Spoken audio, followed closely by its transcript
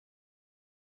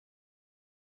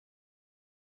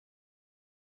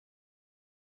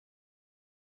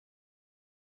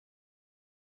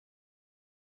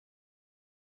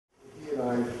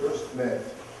met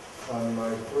on my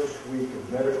first week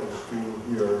of medical school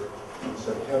here in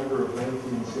September of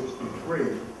 1963,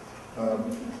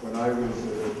 when I was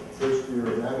a first-year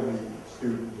anatomy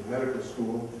student in medical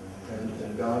school,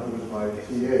 and Don was my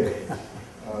TA.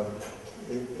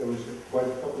 It was quite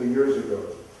a couple of years ago.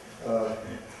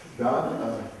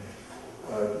 Don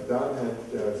had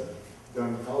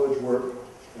done college work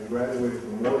and graduated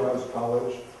from Morehouse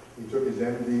College. He took his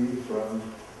MD from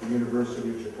the University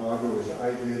of Chicago, as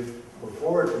I did,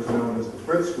 before it was known as the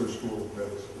Pritzker School of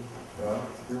Medicine.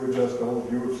 We were just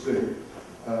old U of C.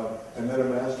 And then a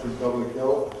Master in Public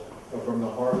Health from the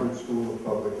Harvard School of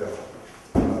Public Health.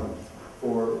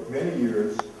 For many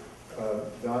years,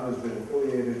 Don has been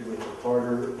affiliated with the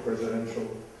Carter Presidential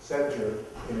Center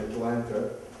in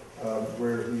Atlanta,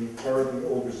 where he currently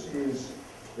oversees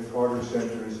the Carter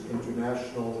Center's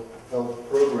international health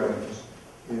programs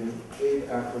in 8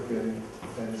 African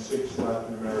and 6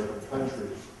 Latin American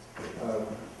countries.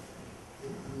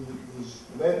 He's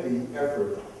led the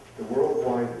effort, the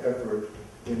worldwide effort,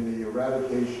 in the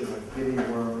eradication of guinea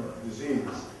worm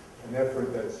disease, an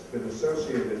effort that's been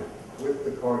associated with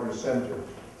the Carter Center.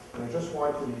 And I just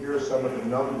want you to hear some of the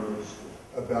numbers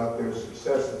about their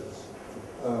successes.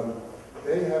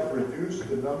 They have reduced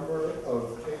the number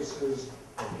of cases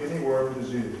of guinea worm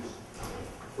disease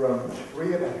from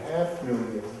 3.5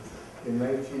 million in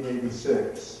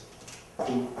 1986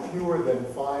 to fewer than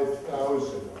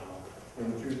 5,000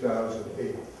 in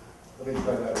 2008. Let me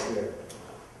try that again.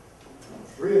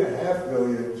 3.5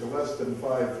 million to less than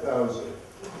 5,000,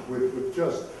 with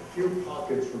just a few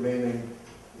pockets remaining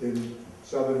in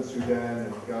southern Sudan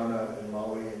and Ghana and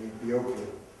Mali and Ethiopia,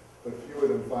 but fewer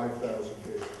than 5,000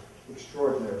 cases.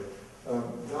 Extraordinary.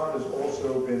 Don has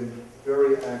also been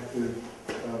very active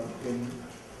in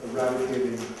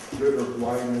eradicating river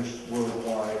blindness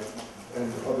worldwide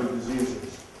and other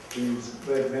diseases. He's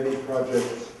led many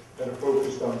projects that are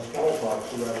focused on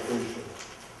smallpox eradication.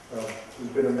 He's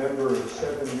been a member of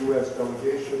 7 U.S.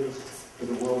 delegations to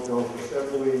the World Health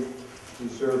Assembly. He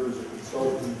served as a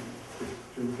consultant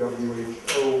to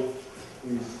WHO.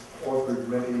 He's authored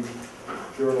many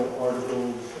journal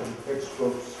articles and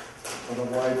textbooks on a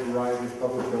wide variety of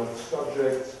public health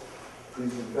subjects.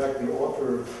 He's in fact the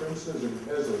author of Princes and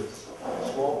Peasants,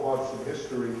 Smallpox in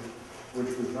History,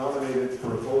 which was nominated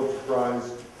for a Pulitzer Prize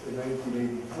in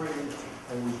 1983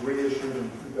 and was reissued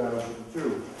in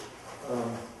 2002.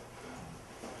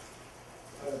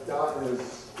 Don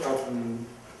has gotten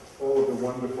all of the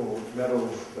wonderful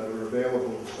medals that are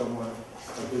available to someone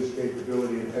of his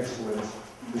capability and excellence.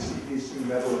 The CDC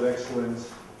Medal of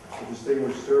Excellence, the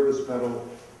Distinguished Service Medal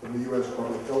from the U.S.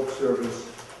 Public Health Service.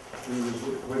 He was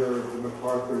winner of the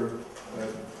MacArthur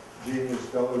Genius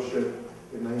Fellowship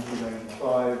in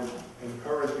 1995 and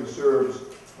currently serves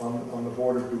on the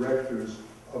board of directors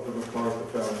of the MacArthur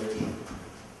Foundation.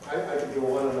 I could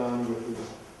go on and on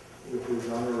with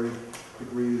his honorary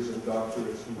degrees and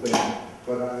doctorates and things,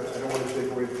 but I don't want to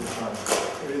take away from time.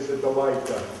 It is a delight,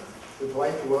 Don. It's a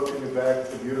delight to welcome you back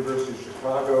to the University of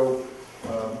Chicago,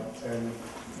 and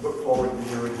look forward to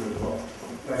hearing you as well.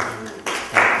 Thank you.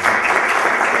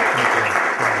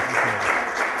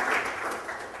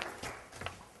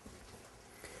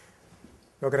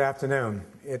 Well, good afternoon.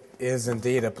 It is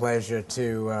indeed a pleasure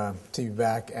to be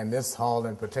back, and this hall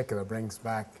in particular brings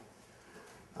back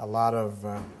a lot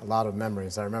of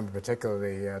memories. I remember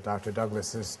particularly Dr.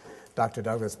 Douglas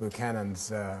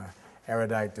Buchanan's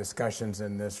erudite discussions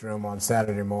in this room on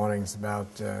Saturday mornings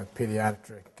about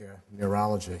pediatric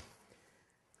neurology.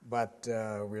 But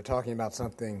we're talking about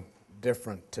something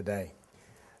different today.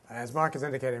 As Mark has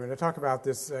indicated, we're going to talk about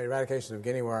this eradication of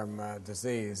guinea worm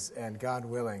disease, and God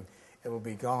willing, it will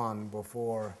be gone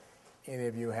before any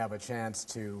of you have a chance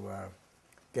to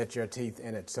get your teeth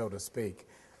in it, so to speak.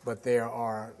 But there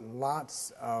are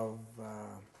lots of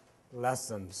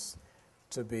lessons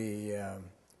to be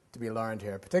learned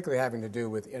here, particularly having to do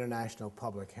with international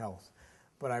public health.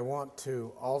 But I want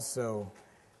to also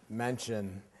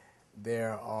mention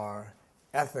there are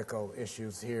ethical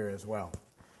issues here as well.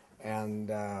 And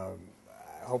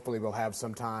hopefully we'll have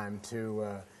some time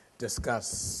to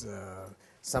discuss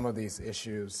some of these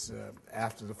issues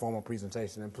after the formal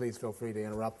presentation. And please feel free to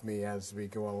interrupt me as we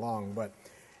go along. But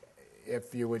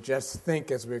if you would just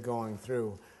think as we're going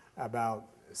through about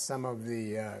some of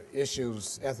the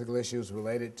issues, ethical issues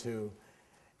related to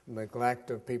neglect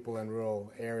of people in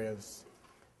rural areas,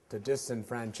 the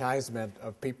disenfranchisement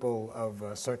of people of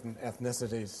certain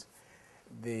ethnicities,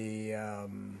 the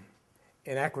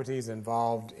inequities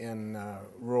involved in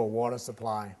rural water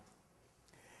supply,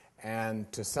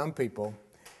 and to some people,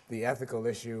 the ethical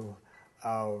issue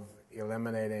of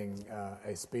eliminating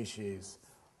a species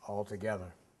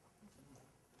altogether.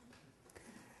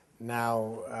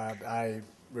 Now, I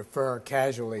refer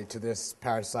casually to this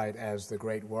parasite as the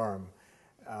great worm.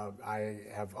 I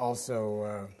have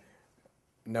also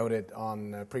noted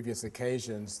on previous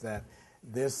occasions that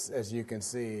this, as you can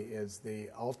see, is the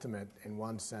ultimate, in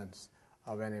one sense,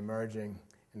 of an emerging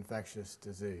infectious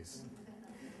disease.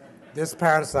 This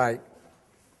parasite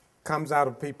comes out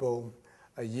of people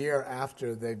a year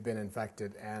after they've been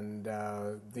infected, and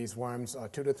these worms are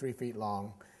 2 to 3 feet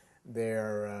long.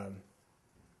 They're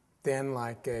thin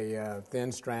like a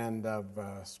thin strand of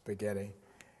spaghetti,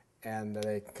 and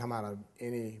they come out of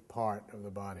any part of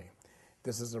the body.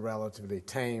 This is a relatively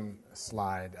tame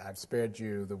slide. I've spared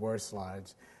you the worst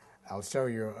slides. I'll show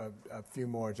you a few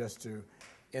more just to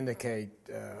indicate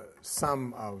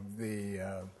some of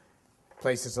the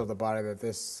places of the body that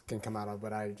this can come out of,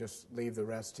 but I just leave the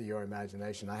rest to your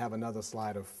imagination. I have another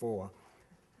slide of 4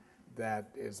 that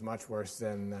is much worse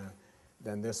than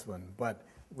this one. But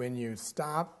when you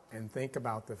stop and think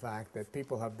about the fact that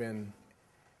people have been,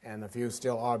 and a few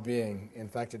still are being,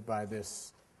 infected by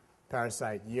this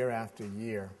parasite year after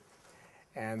year,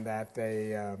 and that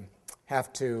they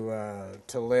have to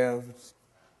live,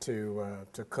 to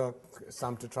cook,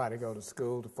 some to try to go to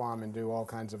school, to farm, and do all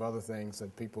kinds of other things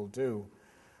that people do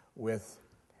with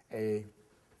a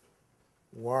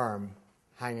worm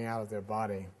hanging out of their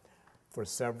body for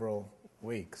several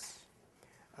weeks,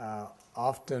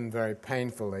 often very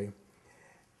painfully.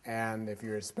 And if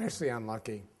you're especially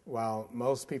unlucky, while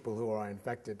most people who are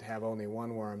infected have only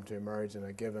one worm to emerge in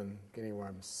a given guinea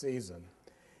worm season,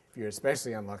 if you're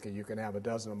especially unlucky, you can have a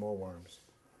dozen or more worms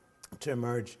to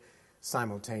emerge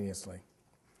simultaneously.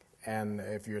 And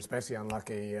if you're especially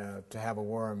unlucky, to have a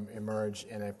worm emerge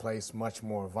in a place much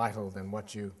more vital than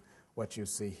what you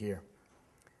see here.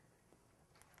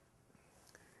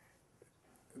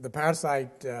 The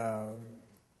parasite,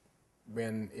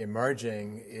 when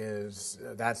emerging,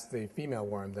 that's the female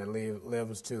worm that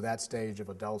lives to that stage of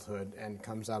adulthood and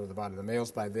comes out of the body. The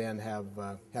males by then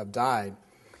have died,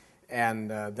 and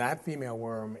that female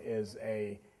worm is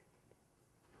a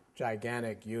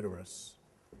gigantic uterus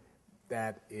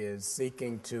that is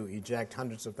seeking to eject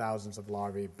hundreds of thousands of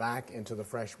larvae back into the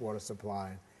freshwater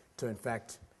supply to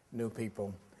infect new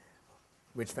people,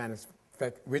 which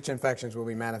infections will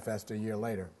be manifest a year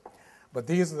later. But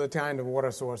these are the kind of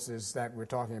water sources that we're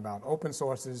talking about. Open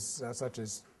sources such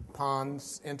as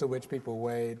ponds into which people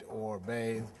wade or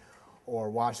bathe or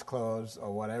wash clothes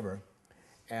or whatever.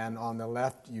 And on the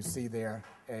left you see there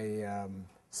a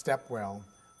step well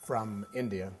from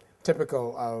India,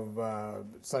 typical of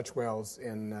such wells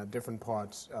in different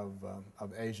parts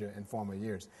of Asia in former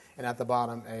years. And at the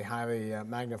bottom, a highly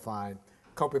magnified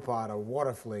copepod or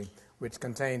water flea, which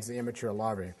contains the immature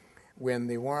larvae. When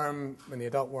the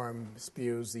adult worm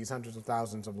spews these hundreds of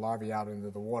thousands of larvae out into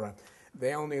the water,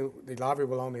 the larvae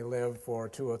will only live for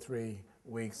 2 or 3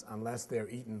 weeks unless they're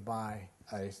eaten by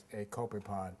a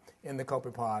copepod. In the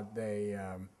copepod, they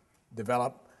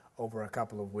develop over a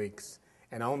couple of weeks,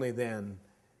 and only then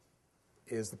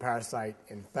is the parasite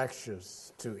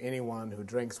infectious to anyone who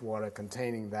drinks water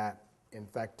containing that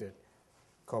infected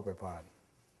copepod.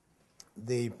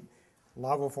 The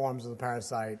larval forms of the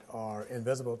parasite are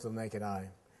invisible to the naked eye.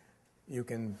 You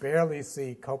can barely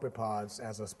see copepods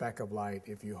as a speck of light.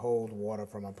 If you hold water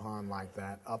from a pond like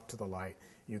that up to the light,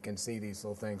 you can see these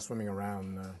little things swimming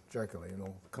around jerkily, and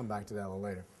we'll come back to that a little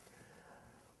later.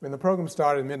 When the program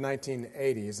started in the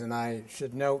mid-1980s, and I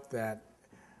should note that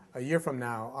a year from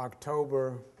now,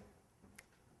 October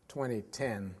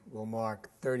 2010, will mark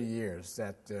 30 years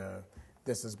that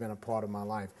this has been a part of my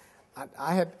life.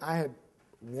 I had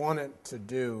wanted to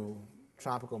do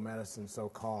tropical medicine,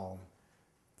 so-called,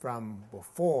 from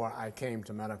before I came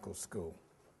to medical school.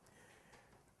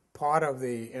 Part of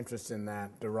the interest in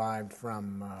that derived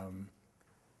from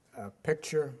a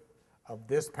picture of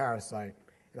this parasite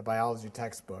in a biology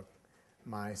textbook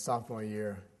my sophomore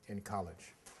year in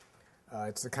college.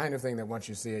 It's the kind of thing that once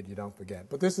you see it, you don't forget.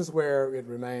 But this is where it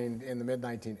remained in the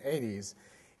mid-1980s.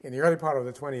 In the early part of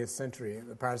the 20th century,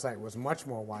 the parasite was much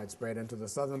more widespread into the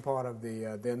southern part of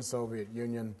the then Soviet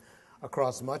Union,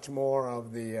 across much more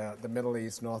of the Middle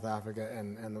East, North Africa,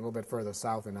 and a little bit further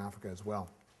south in Africa as well.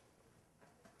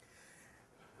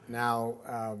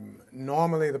 Now,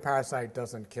 normally the parasite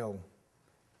doesn't kill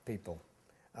people.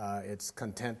 It's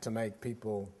content to make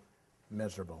people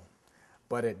miserable.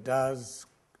 But it does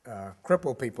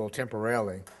cripple people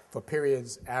temporarily for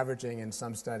periods averaging in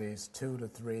some studies 2 to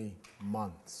 3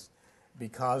 months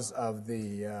because of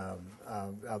the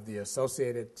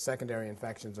associated secondary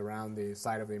infections around the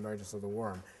site of the emergence of the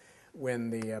worm. When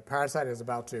the parasite is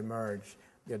about to emerge,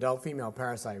 the adult female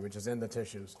parasite, which is in the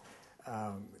tissues,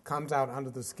 comes out under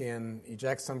the skin,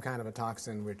 ejects some kind of a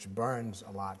toxin which burns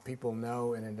a lot. People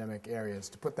know in endemic areas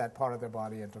to put that part of their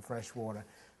body into fresh water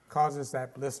causes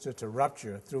that blister to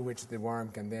rupture, through which the worm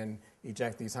can then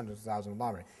eject these hundreds of thousands of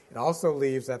larvae. It also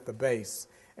leaves at the base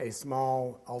a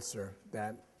small ulcer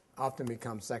that often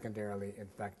becomes secondarily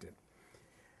infected.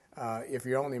 If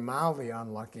you're only mildly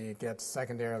unlucky, it gets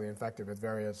secondarily infected with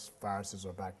various viruses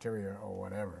or bacteria or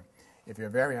whatever. If you're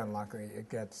very unlucky, it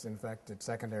gets infected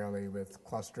secondarily with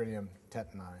Clostridium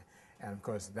tetani, and of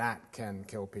course that can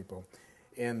kill people.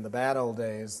 In the bad old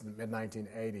days, the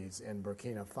mid-1980s, in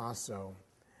Burkina Faso,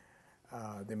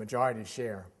 the majority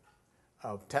share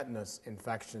of tetanus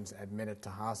infections admitted to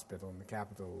hospital in the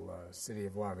capital city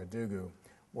of Ouagadougou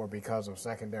were because of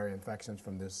secondary infections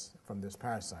from this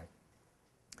parasite.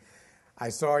 I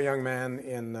saw a young man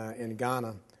in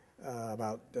Ghana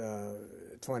about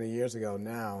 20 years ago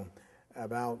now,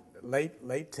 about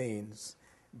late teens.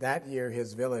 That year,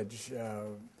 his village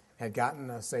had gotten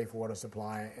a safe water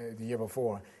supply the year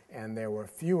before, and there were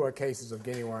fewer cases of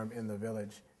guinea worm in the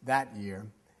village that year,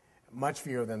 much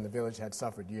fewer than the village had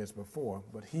suffered years before,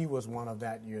 but he was one of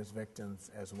that year's victims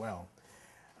as well.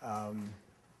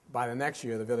 By the next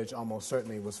year, the village almost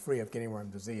certainly was free of guinea worm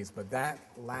disease, but that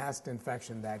last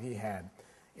infection that he had,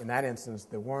 in that instance,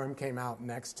 the worm came out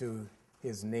next to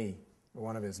his knee,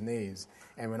 one of his knees,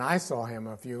 and when I saw him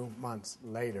a few months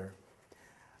later,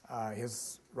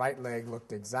 his right leg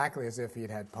looked exactly as if he'd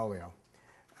had polio.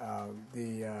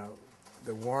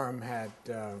 The worm had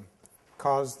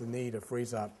caused the knee to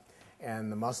freeze up,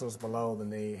 and the muscles below the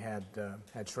knee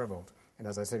had shriveled. And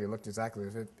as I said, he looked exactly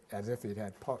as if he'd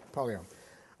had polio.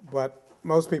 But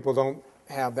most people don't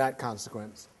have that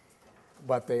consequence.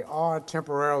 But they are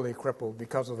temporarily crippled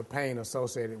because of the pain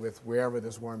associated with wherever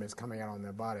this worm is coming out on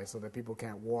their body, so that people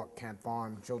can't walk, can't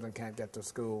farm, children can't get to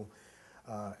school,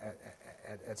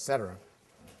 etc.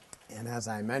 And as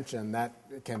I mentioned,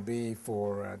 that can be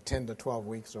for 10 to 12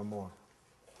 weeks or more.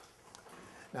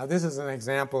 Now, this is an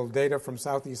example, data from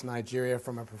southeast Nigeria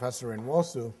from a professor in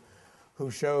WOSU, who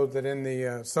showed that in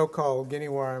the so-called guinea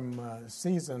worm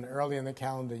season early in the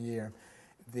calendar year,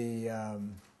 the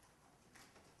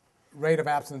rate of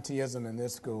absenteeism in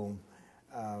this school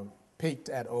peaked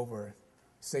at over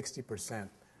 60%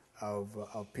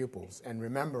 of pupils. And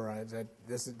remember that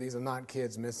these are not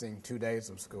kids missing 2 days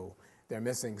of school. They're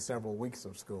missing several weeks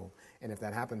of school. And if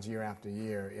that happens year after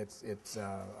year, it's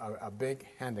a big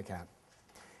handicap.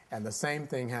 And the same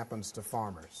thing happens to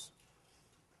farmers.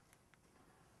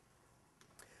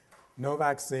 No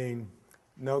vaccine,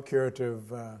 no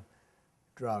curative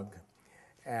drug.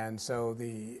 And so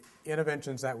the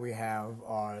interventions that we have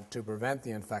are to prevent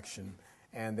the infection,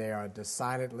 and they are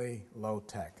decidedly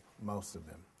low-tech, most of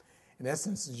them. In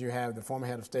essence, you have the former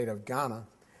head of state of Ghana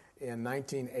in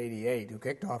 1988, who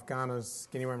kicked off Ghana's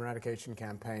guinea worm eradication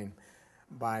campaign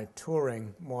by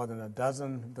touring more than a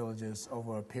dozen villages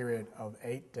over a period of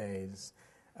 8 days,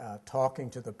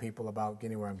 talking to the people about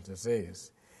guinea worm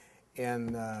disease.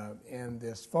 In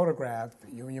this photograph,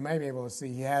 you may be able to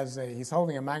see he's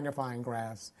holding a magnifying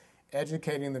glass,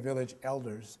 educating the village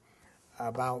elders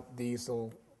about these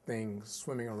little things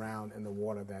swimming around in the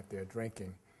water that they're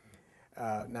drinking.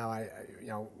 Now,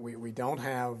 we don't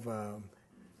have,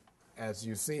 as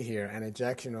you see here, an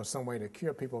injection or some way to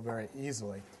cure people very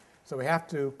easily. So we have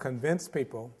to convince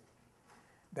people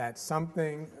that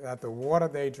the water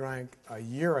they drank a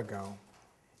year ago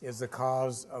is the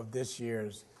cause of this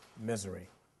year's misery.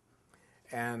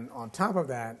 And on top of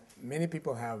that, many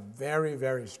people have very,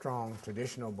 very strong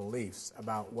traditional beliefs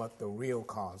about what the real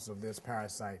cause of this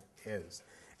parasite is.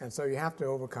 And so you have to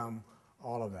overcome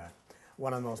all of that.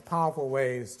 One of the most powerful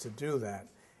ways to do that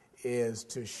is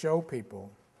to show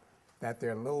people that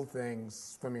there are little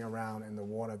things swimming around in the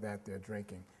water that they're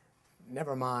drinking.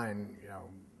 Never mind,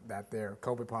 that there are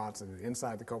copepods and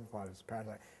inside the copepod is a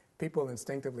parasite. People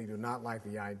instinctively do not like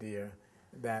the idea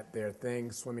that there are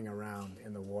things swimming around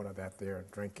in the water that they're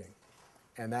drinking.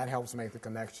 And that helps make the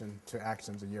connection to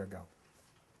actions a year ago.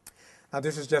 Now,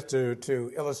 this is just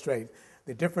to illustrate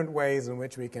the different ways in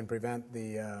which we can prevent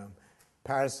the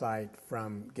parasite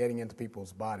from getting into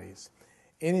people's bodies.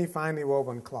 Any finely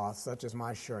woven cloth, such as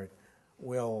my shirt,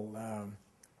 won't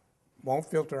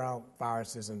filter out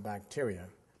viruses and bacteria,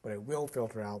 but it will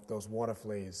filter out those water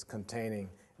fleas containing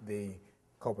the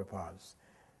copepods.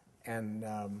 And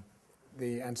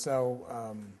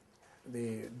so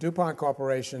the DuPont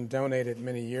Corporation donated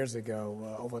many years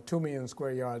ago over 2 million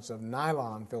square yards of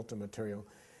nylon filter material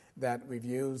that we've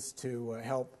used to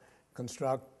help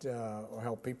construct or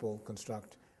help people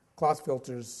construct cloth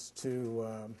filters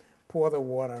to pour the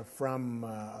water from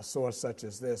a source such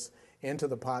as this into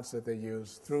the pots that they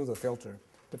use through the filter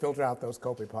to filter out those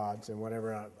copepods and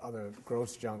whatever other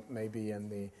gross junk may be in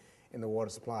the water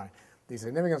supply. The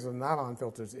significance of nylon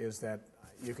filters is that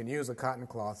you can use a cotton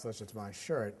cloth, such as my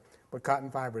shirt, but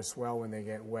cotton fibers swell when they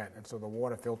get wet, and so the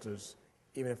water filters,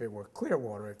 even if it were clear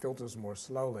water, it filters more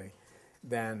slowly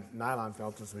than nylon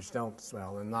filters, which don't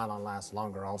swell, and nylon lasts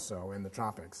longer also in the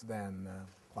tropics than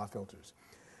cloth filters.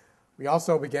 We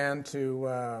also began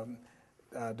to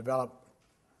develop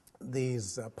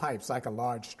these pipes like a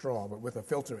large straw, but with a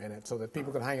filter in it, so that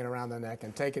people could hang it around their neck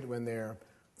and take it when they're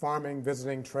farming,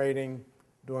 visiting, trading,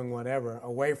 doing whatever,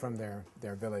 away from their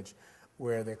village,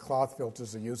 where the cloth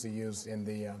filters are usually used in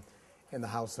the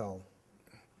household.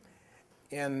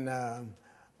 In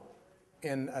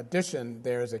addition,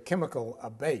 there is a chemical, a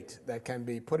bait, that can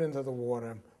be put into the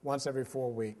water once every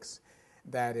 4 weeks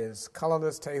that is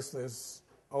colorless, tasteless,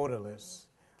 odorless,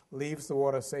 leaves the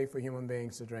water safe for human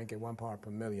beings to drink at 1 part per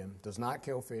million, does not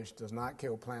kill fish, does not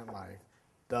kill plant life,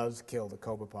 does kill the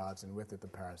copepods and with it the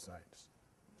parasites.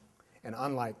 And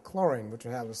unlike chlorine, which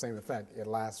would have the same effect, it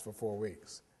lasts for 4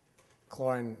 weeks.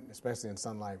 Chlorine, especially in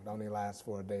sunlight, only lasts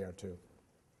for a day or two.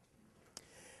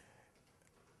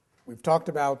 We've talked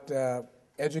about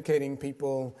educating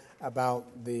people about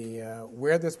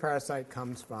where this parasite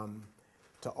comes from,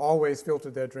 to always filter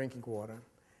their drinking water,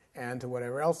 and to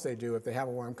whatever else they do if they have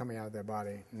a worm coming out of their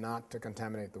body, not to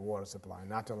contaminate the water supply,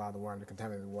 not to allow the worm to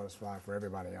contaminate the water supply for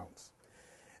everybody else.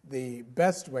 The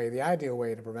best way, the ideal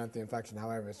way to prevent the infection,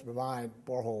 however, is to provide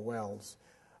borehole wells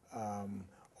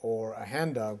or a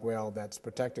hand-dug well that's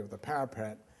protected with a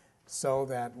parapet so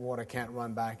that water can't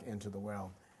run back into the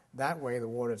well. That way, the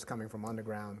water that's coming from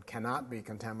underground cannot be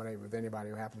contaminated with anybody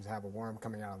who happens to have a worm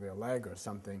coming out of their leg or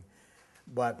something,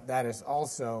 but that is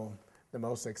also the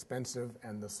most expensive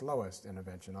and the slowest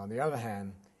intervention. On the other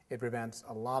hand, it prevents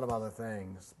a lot of other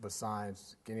things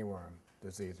besides guinea worm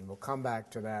disease, and we'll come back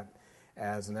to that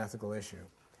as an ethical issue.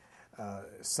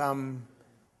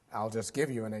 I'll just give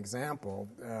you an example.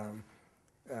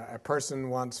 A person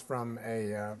once from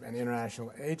an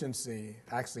international agency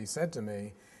actually said to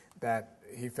me that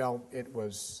he felt it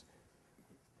was,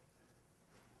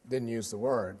 didn't use the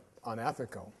word,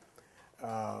 unethical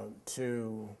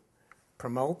to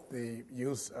promote the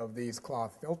use of these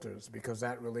cloth filters because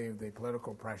that relieved the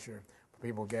political pressure for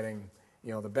people getting,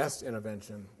 the best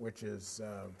intervention, which is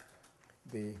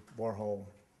the borehole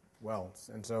wells.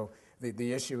 And so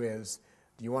the issue is,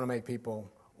 do you want to make people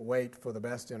wait for the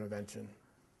best intervention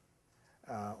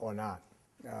or not?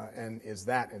 And is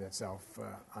that in itself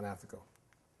unethical?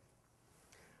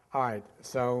 All right,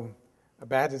 so a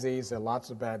bad disease, there are lots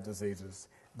of bad diseases.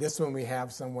 This one we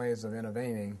have some ways of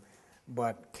intervening,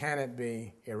 but can it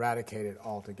be eradicated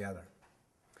altogether?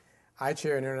 I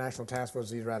chair an international task force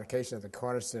disease eradication at the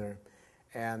Carter Center,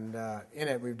 and in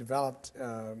it we've developed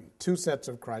 2 sets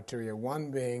of criteria,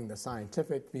 one being the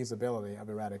scientific feasibility of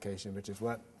eradication, which is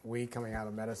what we coming out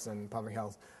of medicine and public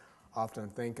health often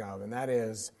think of, and that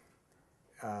is,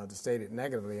 to state it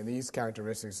negatively, and these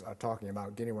characteristics are talking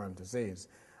about guinea worm disease.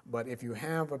 But if you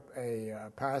have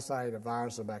a parasite, a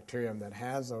virus, or bacterium that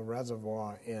has a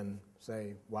reservoir in,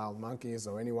 say, wild monkeys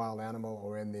or any wild animal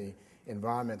or in the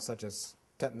environment such as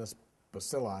tetanus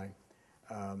bacilli,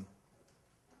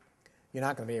 you're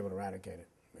not going to be able to eradicate it.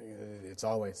 It's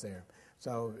always there.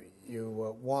 So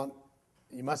you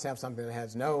must have something that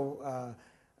has no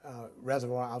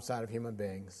reservoir outside of human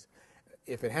beings.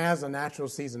 If it has a natural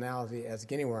seasonality, as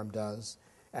guinea worm does,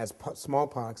 as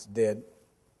smallpox did,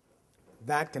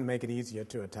 that can make it easier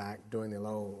to attack during the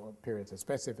low periods,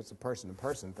 especially if it's a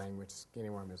person-to-person thing, which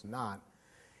guinea worm is not.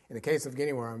 In the case of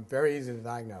guinea worm, very easy to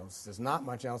diagnose. There's not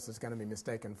much else that's going to be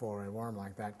mistaken for a worm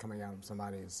like that coming out of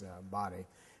somebody's body.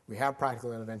 We have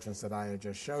practical interventions that I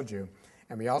just showed you,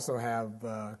 and we also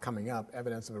have, coming up,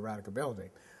 evidence of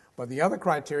eradicability. But the other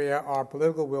criteria are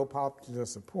political will, popular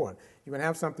support. You can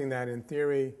have something that, in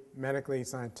theory, medically,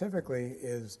 scientifically,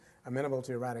 is amenable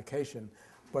to eradication,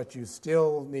 but you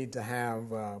still need to have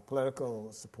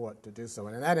political support to do so.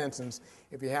 And in that instance,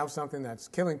 if you have something that's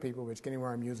killing people, which guinea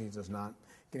worm usually does not,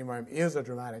 guinea worm is a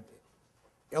dramatic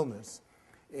illness,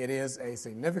 it is a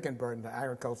significant burden to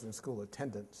agriculture and school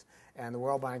attendance, and the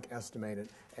World Bank estimated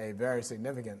a very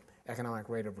significant economic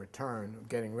rate of return of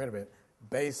getting rid of it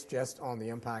based just on the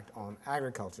impact on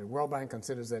agriculture. The World Bank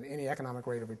considers that any economic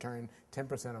rate of return,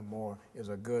 10% or more, is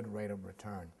a good rate of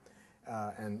return.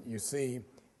 And you see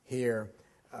here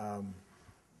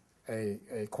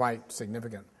a quite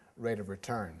significant rate of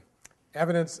return.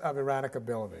 Evidence of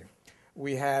eradicability.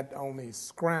 We had only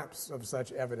scraps of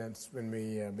such evidence when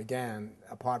we began,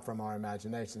 apart from our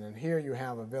imagination. And here you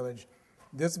have a village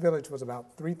This village was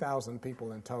about 3,000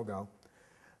 people in Togo.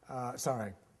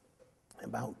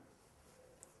 About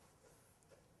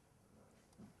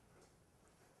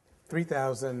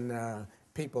 3,000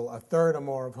 people, a third or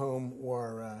more of whom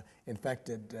were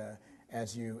infected,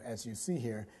 as you see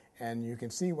here. And you can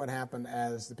see what happened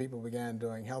as the people began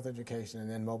doing health education and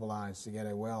then mobilized to get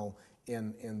a well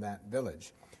in that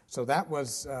village. So that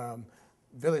was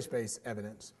village-based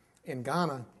evidence. In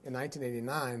Ghana, in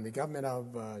 1989, the government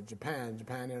of Japan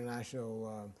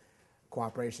International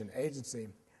Cooperation Agency,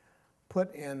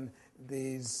 put in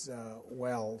these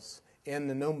wells in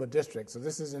the Numa district. So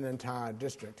this is an entire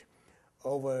district.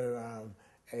 Over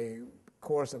a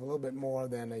course of a little bit more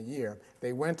than a year,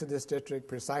 they went to this district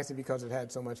precisely because it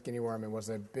had so much guinea worm and was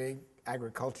a big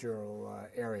agricultural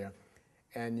area.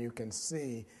 And you can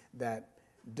see that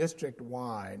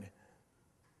district-wide,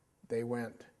 they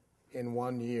went in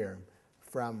 1 year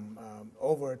from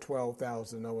over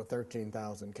 12,000, over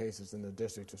 13,000 cases in the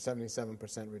district to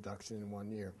 77% reduction in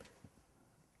 1 year.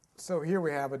 So here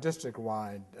we have a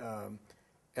district-wide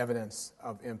evidence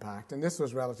of impact, and this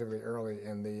was relatively early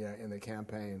in the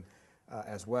campaign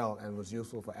as well, and was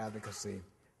useful for advocacy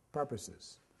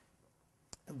purposes.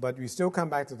 But we still come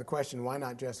back to the question: why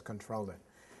not just control it?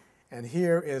 And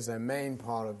here is a main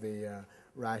part of the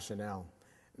rationale,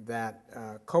 that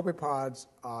copepods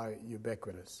are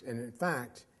ubiquitous. And in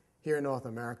fact, here in North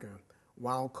America,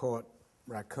 wild-caught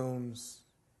raccoons,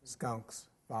 skunks,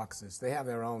 foxes, they have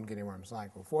their own guinea worm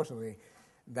cycle. Fortunately,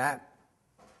 that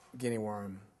guinea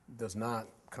worm does not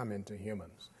come into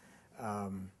humans.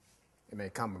 It may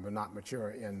come but not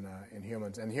mature in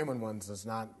humans. And human ones does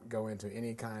not go into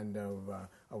any kind of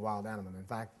a wild animal. In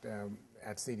fact,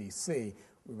 at CDC,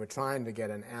 we were trying to get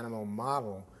an animal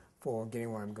model for guinea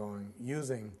worm going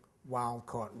using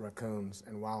wild-caught raccoons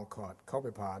and wild-caught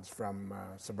copepods from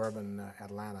suburban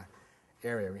Atlanta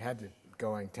area. We had it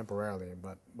going temporarily,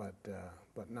 but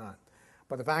not.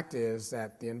 But the fact is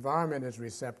that the environment is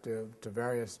receptive to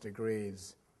various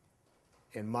degrees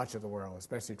in much of the world,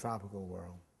 especially tropical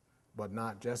world, but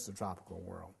not just the tropical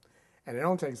world. And it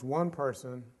only takes one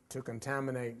person to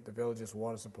contaminate the village's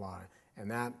water supply,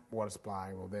 and that water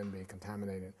supply will then be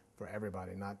contaminated for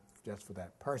everybody, not just for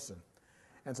that person.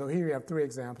 And so here you have three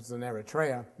examples. In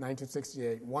Eritrea,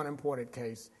 1968, one imported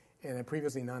case in a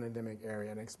previously non-endemic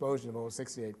area, an explosion of over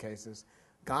 68 cases.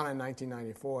 Ghana in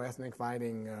 1994, ethnic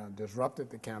fighting disrupted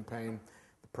the campaign.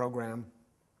 The program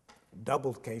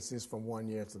doubled cases from 1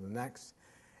 year to the next.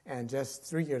 And just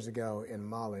 3 years ago in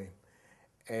Mali,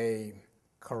 a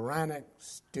Quranic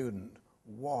student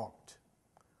walked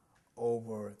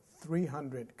over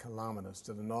 300 kilometers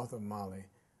to the north of Mali,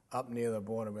 up near the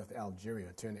border with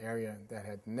Algeria, to an area that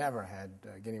had never had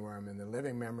guinea worm in the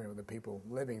living memory of the people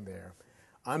living there.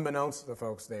 Unbeknownst to the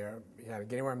folks there, he had a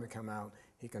guinea worm to come out.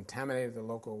 He contaminated the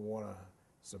local water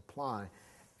supply,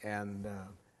 and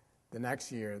the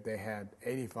next year they had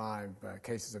 85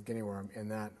 cases of guinea worm in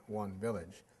that one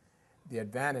village. The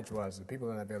advantage was the people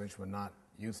in that village were not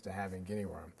used to having guinea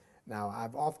worm. Now,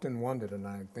 I've often wondered, and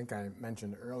I think I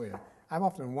mentioned earlier, I've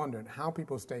often wondered how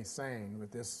people stay sane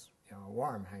with this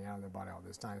worm hanging out of their body all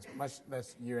this time, much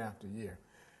less year after year.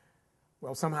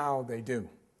 Well, somehow they do.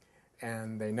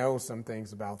 And they know some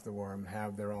things about the worm,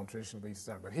 have their own traditional beliefs.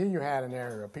 But here you had an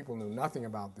area where people knew nothing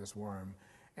about this worm,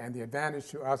 and the advantage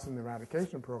to us in the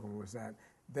eradication program was that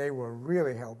they were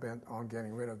really hell-bent on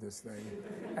getting rid of this thing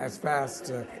as fast,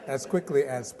 as quickly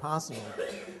as possible.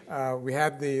 We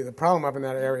had the problem up in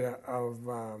that area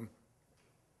of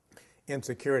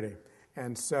insecurity.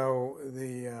 And so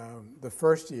the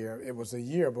first year, it was a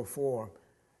year before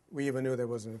we even knew there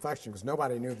was an infection, because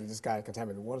nobody knew that this guy had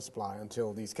contaminated the water supply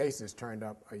until these cases turned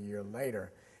up a year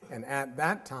later. And at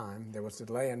that time, there was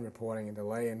delay in reporting and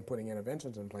delay in putting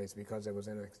interventions in place because there was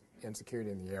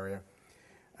insecurity in the area.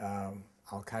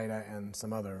 Al-Qaeda and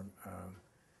some other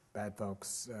bad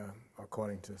folks,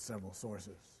 according to several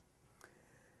sources.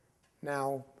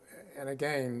 Now, and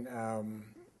again,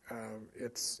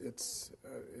 it's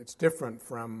different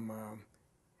from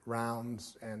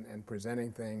rounds and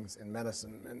presenting things in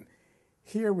medicine. And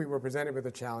here we were presented with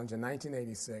a challenge in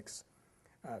 1986.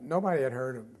 Nobody had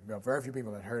heard of, very few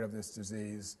people had heard of this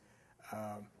disease.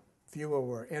 Fewer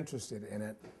were interested in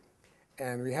it.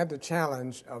 And we had the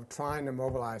challenge of trying to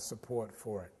mobilize support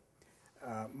for it.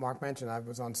 Mark mentioned I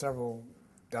was on several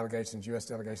delegations, U.S.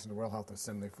 delegations to the World Health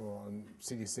Assembly on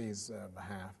CDC's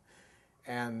behalf.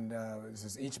 And this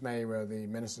is each May where the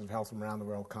ministers of health from around the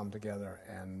world come together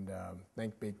and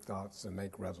think big thoughts and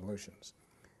make resolutions.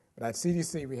 But at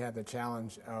CDC, we had the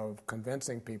challenge of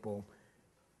convincing people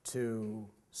to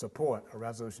support a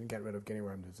resolution to get rid of guinea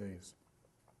worm disease.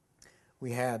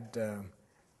 We had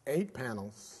 8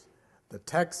 panels, the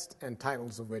text and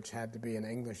titles of which had to be in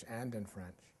English and in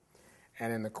French.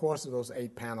 And in the course of those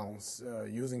 8 panels,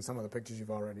 using some of the pictures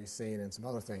you've already seen and some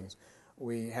other things,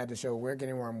 we had to show where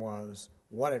guinea worm was,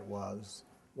 what it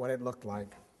looked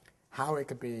like, how it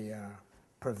could be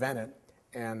prevented,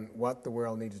 and what the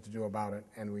world needed to do about it,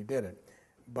 and we did it.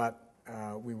 But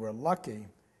we were lucky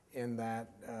in that,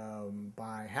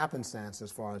 by happenstance,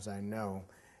 as far as I know,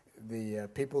 the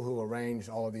people who arranged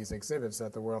all of these exhibits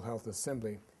at the World Health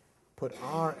Assembly put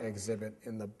our exhibit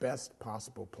in the best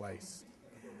possible place.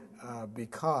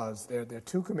 Because there are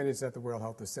 2 committees at the World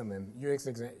Health Assembly.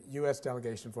 U.S.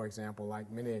 delegation, for example, like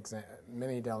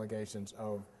many delegations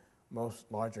of most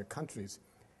larger countries,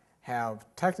 have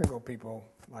technical people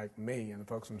like me and the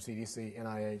folks from CDC,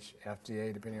 NIH,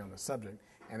 FDA, depending on the subject,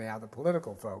 and they have the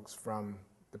political folks from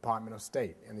Department of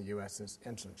State in the U.S.'s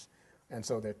instance. And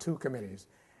so there are 2 committees.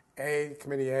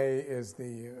 Committee A is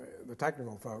the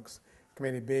technical folks.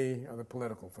 Committee B are the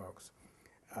political folks.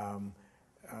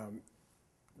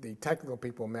 The technical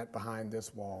people met behind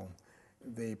this wall.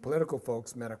 The political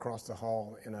folks met across the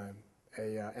hall in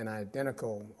an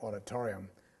identical auditorium.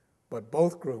 But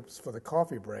both groups, for the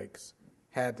coffee breaks,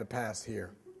 had to pass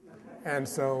here. And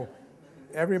so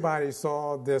everybody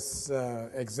saw this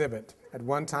exhibit at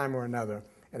one time or another,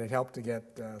 and it helped to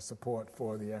get support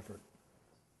for the effort.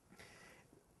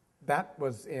 That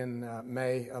was in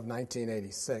May of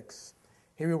 1986.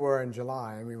 Here we were in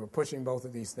July, and we were pushing both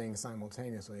of these things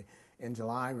simultaneously. In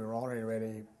July, we were already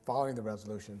ready, following the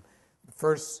resolution, the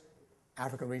first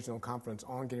African Regional Conference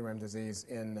on guinea worm disease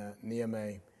in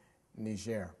Niamey,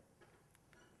 Niger.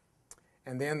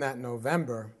 And then that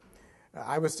November,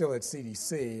 I was still at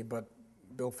CDC, but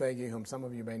Bill Fagey, whom some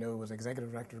of you may know, was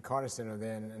executive director of Carter Center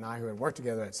then, and I, who had worked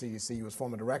together at CDC, he was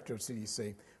former director of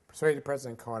CDC, persuaded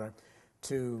President Carter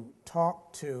to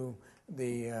talk to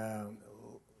the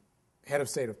head of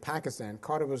state of Pakistan.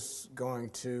 Carter was going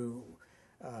to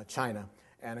China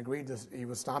and he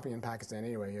was stopping in Pakistan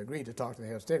anyway. He agreed to talk to the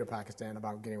head of state of Pakistan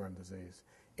about guinea worm disease.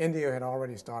 India had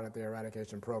already started the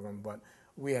eradication program, but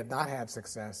we had not had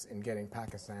success in getting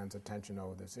Pakistan's attention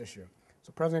over this issue.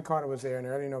 So President Carter was there in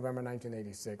early November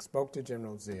 1986, spoke to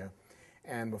General Zia,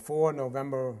 and before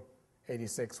November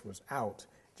 86 was out,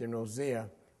 General Zia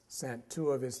sent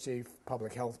 2 of his chief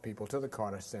public health people to the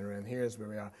Carter Center, and here's where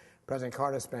we are. President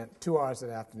Carter spent 2 hours that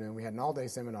afternoon. We had an all-day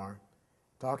seminar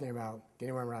talking about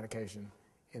guinea worm eradication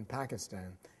in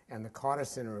Pakistan, and the Carter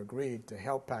Center agreed to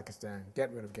help Pakistan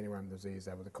get rid of guinea worm disease.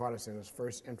 That was the Carter Center's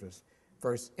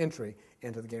first entry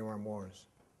into the guinea worm wars.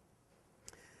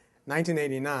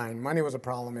 1989, money was a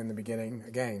problem in the beginning.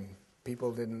 Again,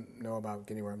 people didn't know about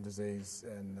guinea worm disease,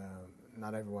 and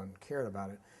not everyone cared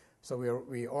about it. So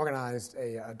we organized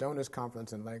a donors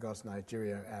conference in Lagos,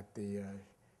 Nigeria, at the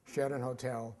Sheraton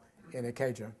Hotel in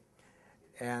Ikeja.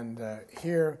 And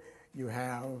here you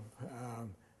have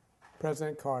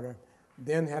President Carter,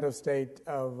 then head of state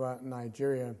of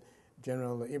Nigeria,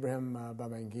 General Ibrahim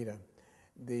Babangida,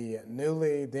 the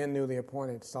then newly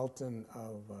appointed Sultan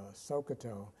of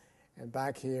Sokoto, and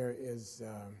back here is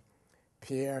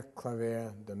Pierre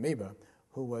Claver Damiba,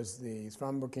 he's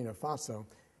from Burkina Faso.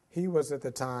 He was at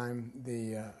the time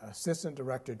the Assistant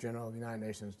Director General of the United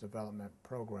Nations Development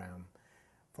Program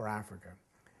for Africa.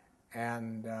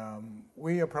 And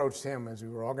we approached him as we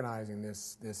were organizing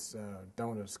this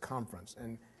donors conference.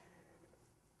 And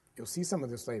you'll see some of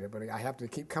this later, but I have to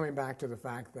keep coming back to the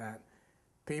fact that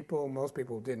most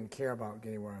people didn't care about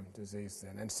guinea worm disease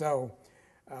then. And so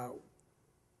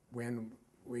when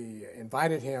we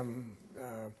invited him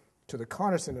to the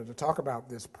Carter Center to talk about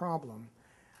this problem,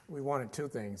 we wanted 2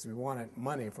 things. We wanted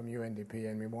money from UNDP,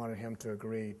 and we wanted him to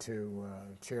agree to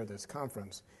chair this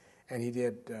conference. And he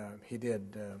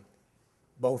did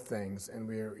both things, and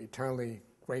we are eternally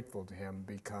grateful to him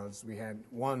because we had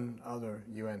one other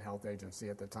UN health agency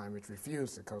at the time which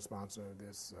refused to co-sponsor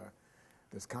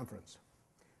this conference.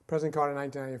 President Carter in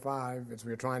 1995, as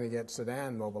we were trying to get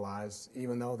Sudan mobilized,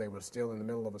 even though they were still in the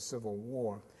middle of a civil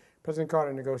war, President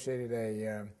Carter negotiated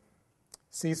a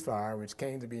ceasefire, which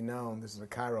came to be known, this is a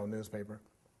Cairo newspaper,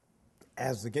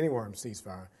 as the guinea worm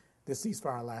ceasefire. This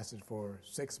ceasefire lasted for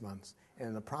 6 months, and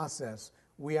in the process,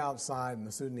 we outside and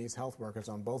the Sudanese health workers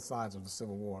on both sides of the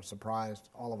civil war surprised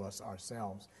all of us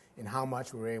ourselves in how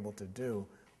much we were able to do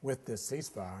with this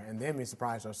ceasefire, and then we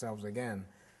surprised ourselves again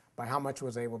by how much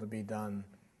was able to be done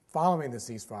following the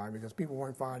ceasefire, because people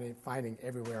weren't fighting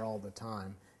everywhere all the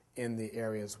time in the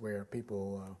areas where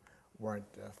people weren't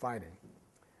fighting.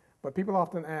 But people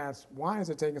often ask, why is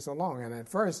it taking so long? And at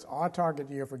first, our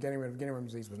target year for getting rid of guinea worm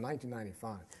disease was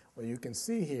 1995. Well, you can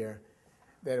see here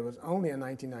that it was only in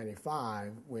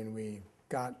 1995 when we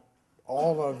got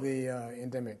all of the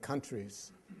endemic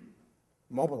countries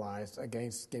mobilized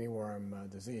against guinea worm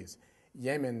disease.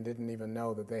 Yemen didn't even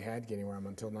know that they had guinea worm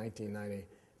until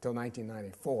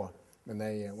 1994, when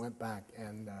they went back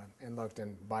and looked.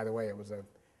 And by the way,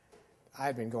 I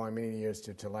had been going many years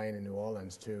to Tulane in New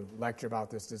Orleans to lecture about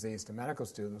this disease to medical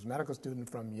students. A medical student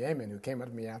from Yemen who came up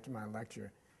to me after my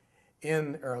lecture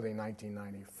in early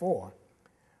 1994,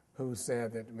 who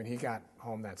said that when he got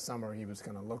home that summer, he was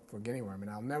going to look for guinea worm.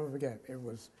 And I'll never forget, it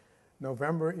was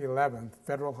November 11th,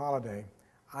 federal holiday.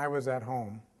 I was at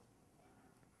home,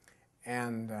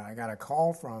 and I got a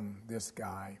call from this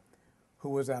guy who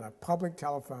was at a public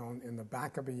telephone in the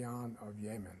back of beyond of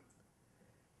Yemen.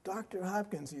 Dr.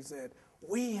 Hopkins, he said,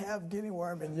 we have guinea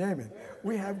worm in Yemen.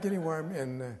 We have guinea worm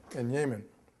in Yemen.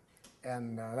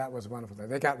 And that was wonderful.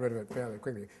 They got rid of it fairly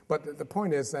quickly. But the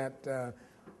point is that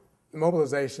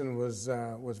mobilization was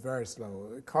very slow.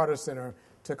 The Carter Center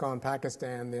took on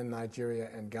Pakistan, then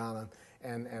Nigeria and Ghana,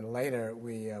 and later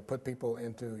we put people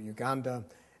into Uganda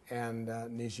and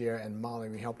Niger and Mali.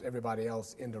 We helped everybody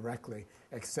else indirectly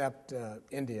except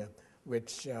India,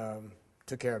 which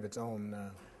took care of its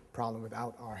own problem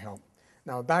without our help.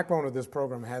 Now, the backbone of this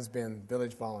program has been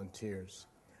village volunteers.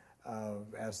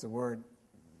 As the word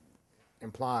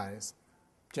implies,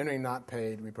 generally not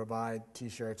paid. We provide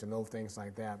T-shirts and little things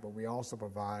like that, but we also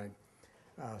provide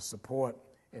support,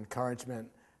 encouragement,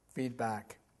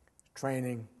 feedback,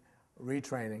 training,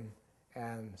 retraining,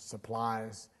 and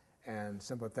supplies and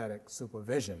sympathetic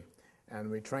supervision. And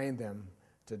we train them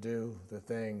to do the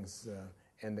things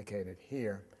indicated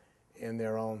here in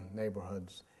their own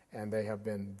neighborhoods. And they have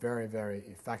been very, very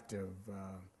effective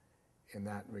in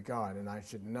that regard. And I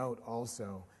should note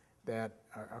also that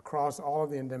across all of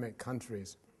the endemic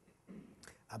countries,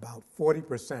 about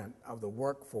 40% of the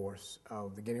workforce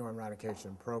of the guinea worm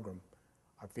eradication program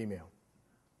are female.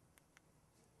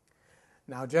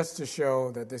 Now, just to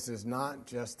show that this is not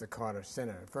just the Carter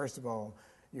Center, first of all,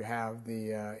 you have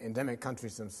the endemic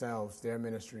countries themselves, their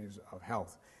ministries of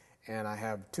health. And I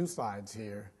have two slides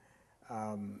here.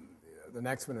 The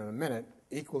next one in a minute,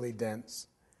 equally dense,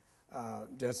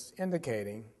 just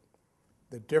indicating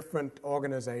the different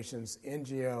organizations,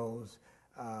 NGOs,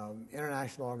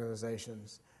 international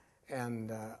organizations,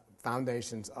 and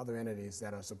foundations, other entities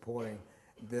that are supporting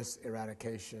this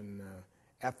eradication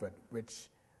effort, which,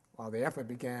 while the effort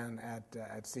began at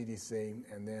CDC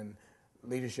and then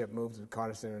leadership moved to the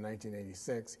Carter Center in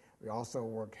 1986, we also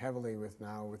work heavily with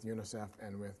UNICEF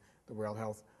and with the World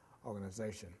Health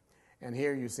Organization. And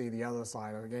here you see the other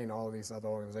side, again, all of these other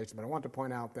organizations. But I want to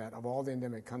point out that of all the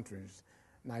endemic countries,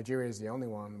 Nigeria is the only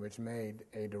one which made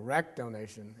a direct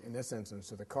donation, in this instance,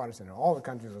 to the Carter Center. All the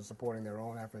countries are supporting their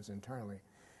own efforts internally.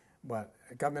 But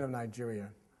the government of Nigeria,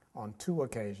 on 2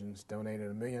 occasions,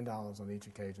 donated $1 million on each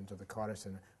occasion to the Carter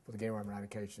Center for the guinea worm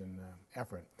eradication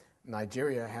effort.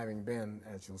 Nigeria having been,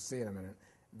 as you'll see in a minute,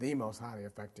 the most highly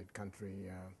affected country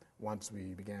once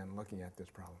we began looking at this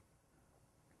problem.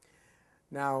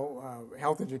 Now,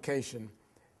 health education,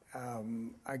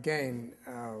 again,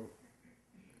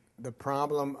 the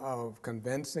problem of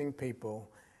convincing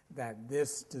people that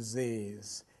this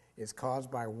disease is caused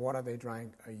by water they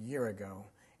drank a year ago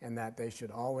and that they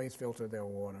should always filter their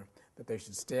water, that they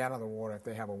should stay out of the water if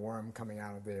they have a worm coming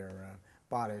out of their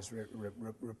bodies,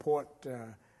 report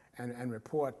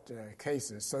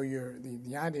cases. So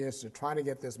the idea is to try to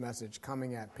get this message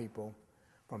coming at people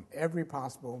from every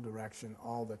possible direction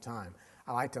all the time.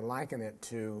 I like to liken it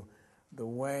to the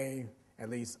way, at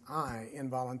least I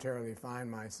involuntarily find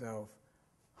myself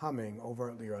humming,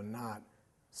 overtly or not,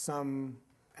 some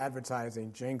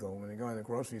advertising jingle when they go in the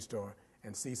grocery store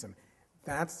and see some.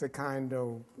 That's the kind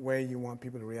of way you want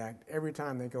people to react every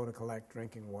time they go to collect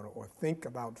drinking water or think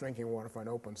about drinking water from an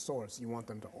open source. You want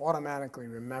them to automatically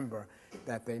remember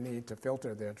that they need to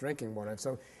filter their drinking water. And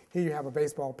so here you have a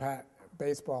baseball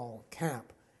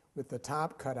cap with the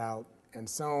top cut out and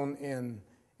sewn in,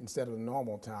 instead of the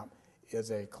normal top,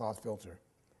 is a cloth filter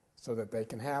so that they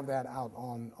can have that out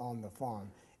on the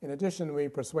farm. In addition, we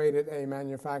persuaded a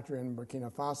manufacturer in Burkina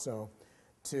Faso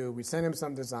we sent him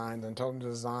some designs and told him to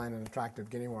design an attractive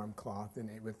guinea worm cloth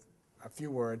with a few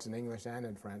words in English and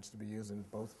in French to be used in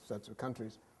both sets of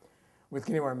countries with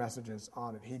guinea worm messages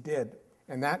on it. He did,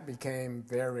 and that became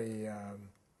very,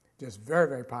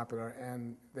 very popular,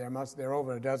 and there are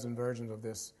over a dozen versions of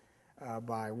this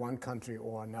by one country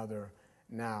or another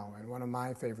now. And one of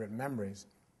my favorite memories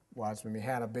was when we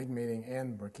had a big meeting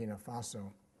in Burkina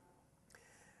Faso.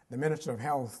 The Minister of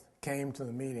Health came to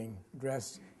the meeting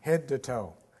dressed head to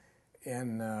toe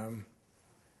in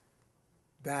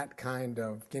that kind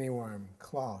of guinea worm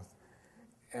cloth.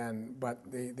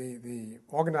 But the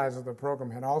organizers of the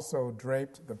program had also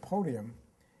draped the podium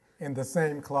in the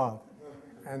same cloth.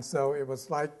 And so it was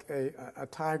like a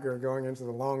tiger going into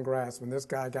the long grass. When this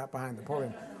guy got behind the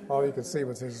podium, all you could see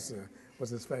was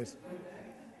his face.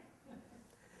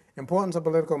 Importance of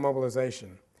political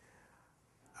mobilization.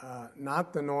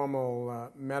 Not the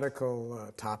normal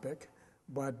medical topic,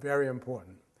 but very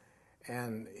important.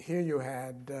 And here you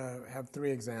have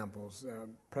three examples.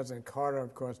 President Carter,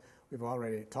 of course, we've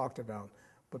already talked about.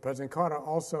 But President Carter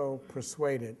also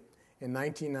persuaded in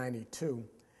 1992,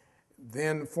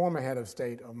 then former head of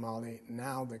state of Mali,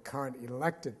 now the current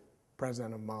elected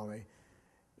president of Mali,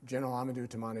 General Amadou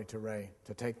Toumani Touré,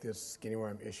 to take this guinea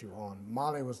worm issue on.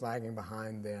 Mali was lagging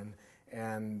behind then,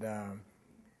 and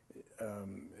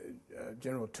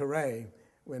General Touré,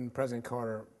 when President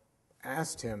Carter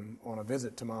asked him on a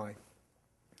visit to Mali,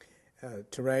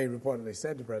 Touré reportedly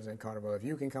said to President Carter, well, if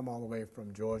you can come all the way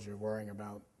from Georgia worrying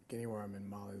about guinea worm in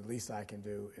Mali, the least I can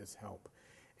do is help.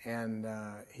 And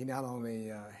he not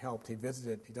only helped, he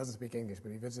visited, he doesn't speak English,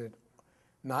 but he visited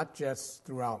not just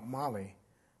throughout Mali,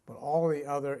 but all the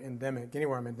other guinea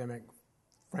worm endemic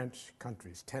French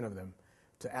countries, 10 of them,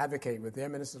 to advocate with their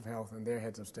ministers of health and their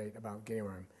heads of state about guinea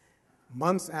worm.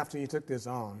 Months after he took this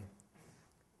on,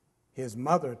 his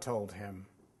mother told him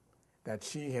that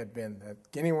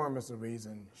that guinea worm was the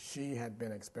reason she had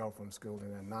been expelled from school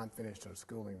and had not finished her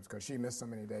schooling because she missed so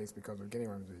many days because of guinea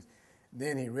worm disease.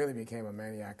 Then he really became a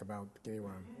maniac about guinea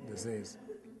worm disease.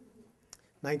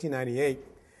 1998,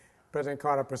 President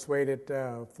Carter persuaded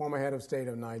former head of state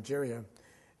of Nigeria,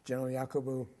 General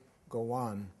Yakubu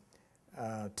Gowon,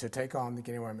 to take on the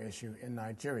guinea worm issue in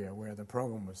Nigeria, where the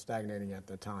program was stagnating at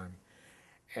the time.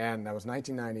 And that was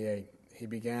 1998.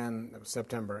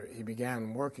 September, he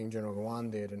began working, General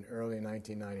Gowon did, in early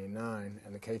 1999,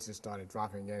 and the cases started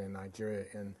dropping again in Nigeria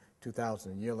in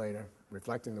 2000, a year later,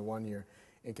 reflecting the one-year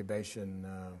incubation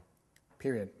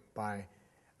period. By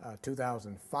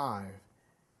 2005,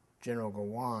 General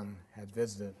Gowon had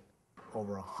visited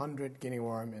over 100 guinea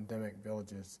worm endemic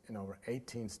villages in over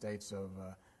 18 states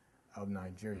of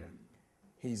Nigeria.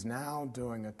 He's now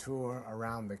doing a tour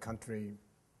around the country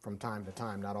from time to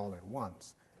time, not all at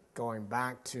once, going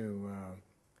back to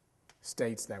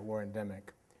states that were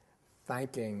endemic,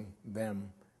 thanking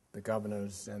them, the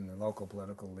governors and the local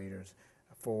political leaders,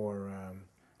 for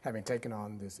having taken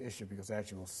on this issue, because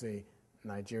as you will see,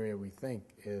 Nigeria, we think,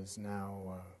 is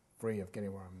now free of guinea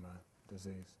worm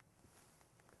disease.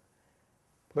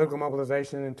 Political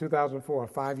mobilization in 2004,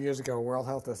 5 years ago, World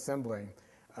Health Assembly,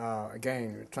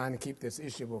 again, trying to keep this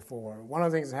issue before. One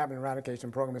of the things that happen in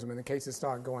eradication program is when the cases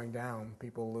start going down,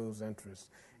 people lose interest.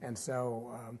 And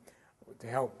so to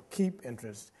help keep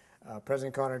interest,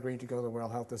 President Carter agreed to go to the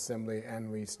World Health Assembly,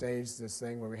 and we staged this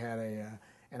thing where we had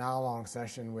an hour-long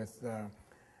session with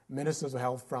ministers of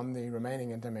health from the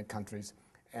remaining endemic countries,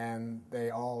 and they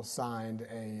all signed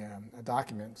a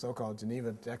document, so-called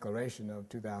Geneva Declaration of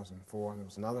 2004, and there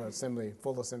was another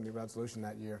full assembly resolution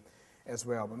that year as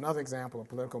well. But another example of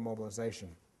political mobilization.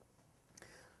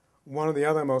 One of the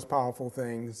other most powerful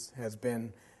things has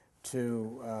been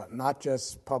to not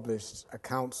just publish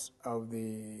accounts of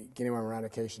the guinea worm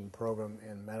eradication program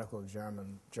in medical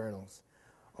German journals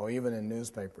or even in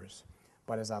newspapers,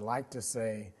 but as I like to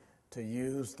say, to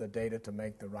use the data to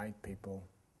make the right people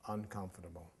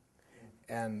uncomfortable.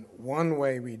 And one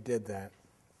way we did that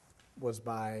was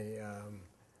by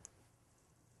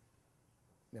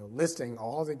listing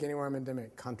all the guinea worm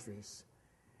endemic countries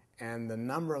and the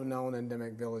number of known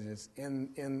endemic villages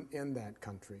in that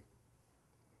country.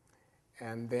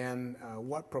 And then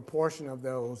what proportion of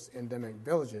those endemic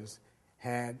villages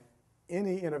had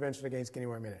any intervention against guinea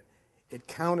worm in it. It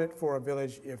counted for a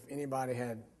village if anybody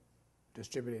had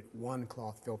distributed one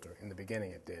cloth filter. In the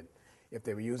beginning it did. If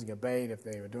they were using a bait, if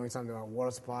they were doing something about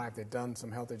water supply, if they'd done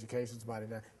some health education about it,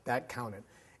 that counted.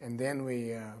 And then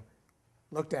we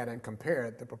looked at and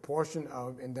compared the proportion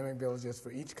of endemic villages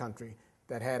for each country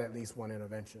that had at least one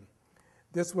intervention.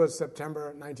 This was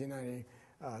September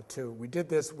 1992. We did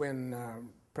this when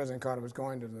President Carter was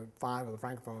going to 5 of the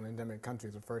Francophone endemic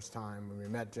countries the first time, when we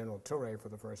met General Touré for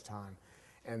the first time,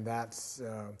 and that's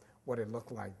what it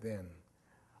looked like then.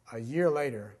 A year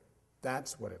later,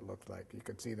 that's what it looked like. You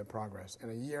could see the progress.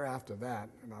 And a year after that,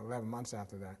 about 11 months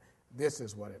after that, this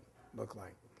is what it looked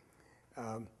like.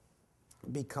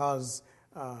 Because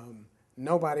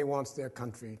nobody wants their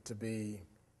country to be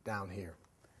down here.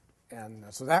 And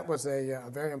so that was a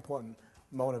very important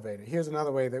motivator. Here's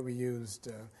another way that we used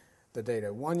the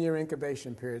data. 1 year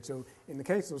incubation period. So in the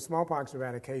case of smallpox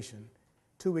eradication,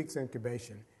 2 weeks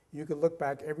incubation, you could look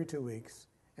back every 2 weeks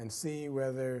and see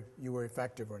whether you were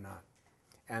effective or not.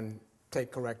 And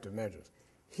take corrective measures.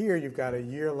 Here you've got a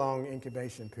year-long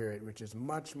incubation period, which is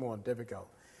much more difficult.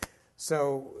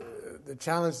 So the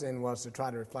challenge then was to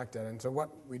try to reflect that. And so what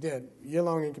we did,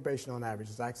 year-long incubation on average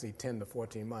is actually 10 to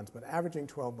 14 months, but averaging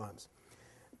 12 months.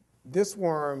 This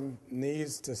worm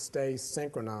needs to stay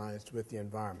synchronized with the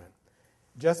environment.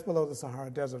 Just below the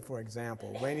Sahara Desert, for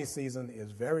example, rainy season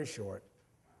is very short,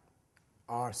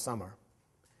 or summer.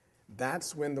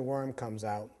 That's when the worm comes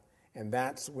out, and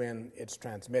that's when it's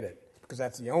transmitted, because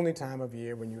that's the only time of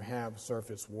year when you have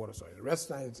surface water sources. The rest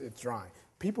of the time it's dry.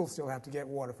 People still have to get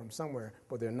water from somewhere,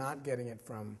 but they're not getting it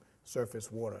from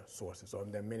surface water sources, or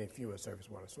there are many fewer surface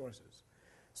water sources.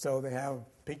 So they have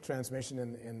peak transmission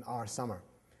in our summer.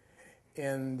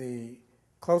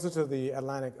 Closer to the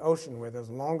Atlantic Ocean, where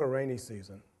there's longer rainy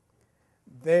season,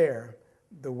 there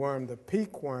the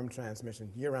peak worm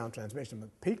transmission, year-round transmission, the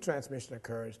peak transmission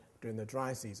occurs during the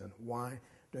dry season. Why?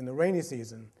 During the rainy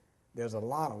season, there's a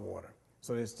lot of water,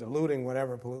 so it's diluting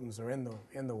whatever pollutants are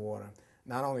in the water.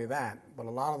 Not only that, but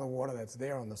a lot of the water that's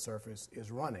there on the surface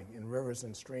is running in rivers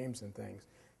and streams and things.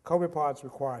 Copepods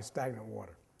require stagnant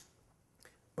water.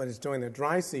 But it's during the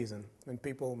dry season when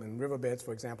riverbeds,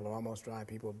 for example, are almost dry,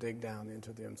 people dig down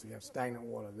into them, so you have stagnant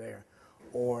water there.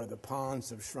 Or the ponds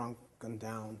have shrunken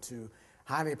down to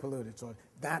highly polluted. So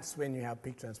that's when you have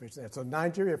peak transmission there. So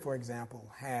Nigeria, for example,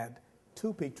 had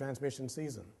 2 peak transmission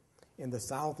seasons. In the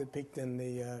south, it peaked in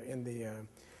the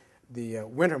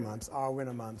winter months, our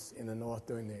winter months, in the north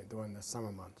during the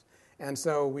summer months. And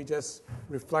so we just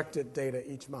reflected data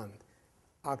each month.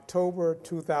 October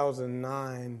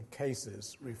 2009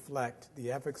 cases reflect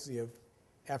the efficacy of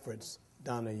efforts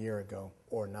done a year ago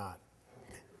or not.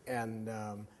 And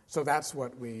so that's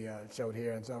what we showed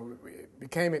here. And so it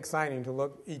became exciting to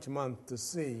look each month to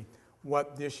see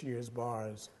what this year's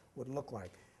bars would look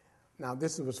like. Now,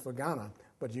 this was for Ghana,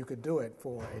 but you could do it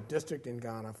for a district in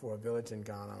Ghana, for a village in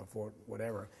Ghana, for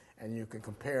whatever, and you could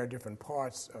compare different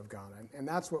parts of Ghana. And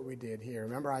that's what we did here.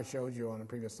 Remember I showed you on the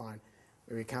previous slide,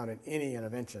 we counted any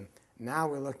intervention. Now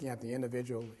we're looking at the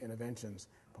individual interventions.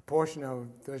 Proportion of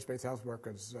village-based health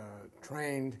workers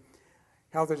trained,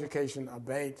 health education,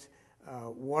 abate,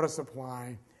 water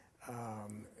supply,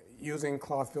 using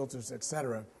cloth filters, et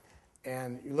cetera.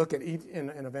 And you look at each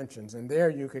interventions, and there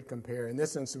you could compare. In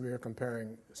this instance, we were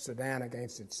comparing Sudan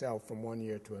against itself from one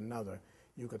year to another.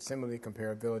 You could similarly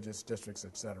compare villages, districts,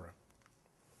 et cetera.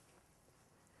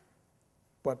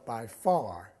 But by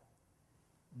far,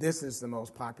 this is the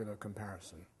most popular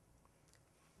comparison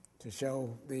to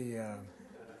show the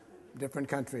different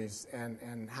countries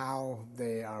and how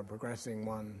they are progressing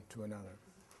one to another.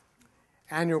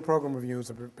 Annual program reviews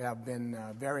have been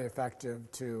very effective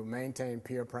to maintain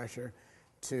peer pressure,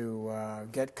 to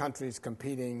get countries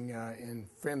competing in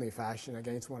friendly fashion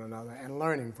against one another and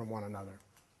learning from one another.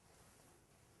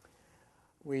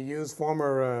 We use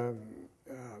former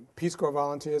Peace Corps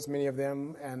volunteers, many of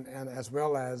them, and as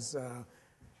well as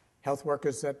health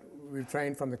workers that we've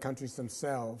trained from the countries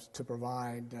themselves to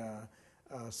provide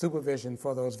supervision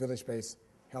for those village-based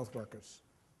health workers.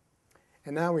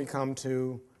 And now we come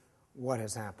to what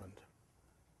has happened.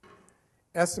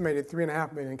 Estimated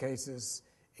 3.5 million cases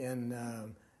in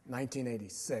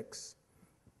 1986.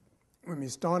 When we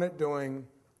started doing,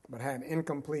 but had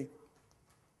incomplete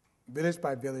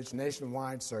village-by-village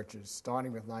nationwide searches,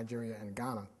 starting with Nigeria and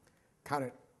Ghana,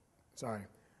 counted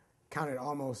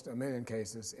almost 1 million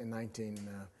cases in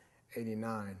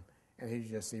 1989. And here you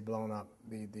just see blown up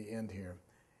the end here.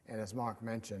 And as Mark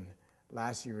mentioned,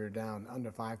 last year we were down under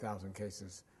 5,000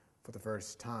 cases for the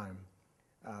first time.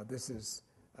 This is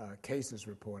cases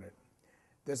reported.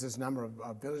 This is number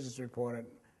of villages reported.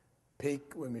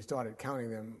 Peak when we started counting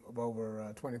them of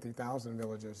over 23,000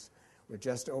 villages, with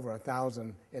just over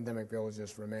 1,000 endemic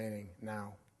villages remaining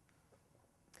now.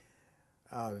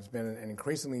 There's been an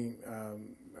increasingly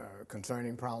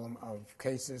concerning problem of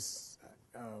cases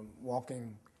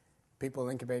people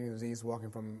incubating the disease, walking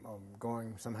from,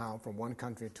 going somehow from one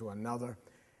country to another,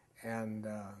 and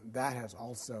that has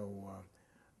also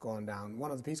gone down.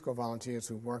 One of the Peace Corps volunteers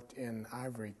who worked in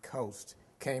Ivory Coast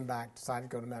came back,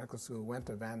 decided to go to medical school, went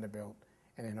to Vanderbilt,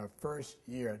 and in her first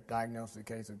year diagnosed a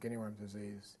case of guinea worm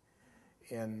disease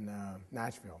in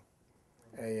Nashville.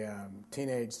 A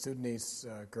teenage Sudanese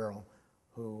girl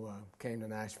who came to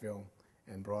Nashville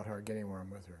and brought her guinea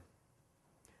worm with her.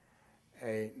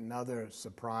 Another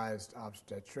surprised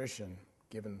obstetrician,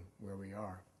 given where we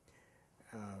are,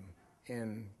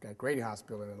 at Grady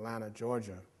Hospital in Atlanta,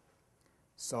 Georgia,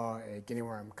 saw a guinea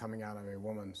worm coming out of a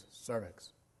woman's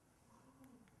cervix.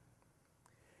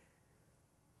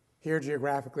 Here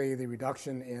geographically, the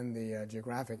reduction in the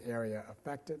geographic area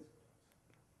affected.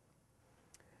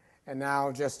 And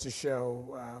now just to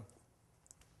show,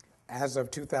 as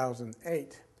of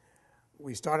 2008,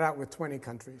 we started out with 20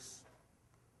 countries,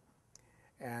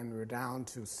 and we're down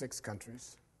to 6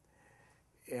 countries.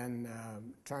 In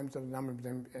terms of the number of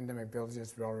endemic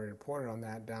villages, we already reported on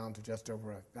that, down to just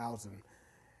over 1,000.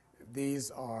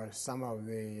 These are some of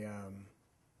the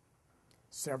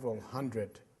several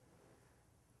hundred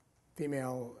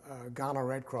female Ghana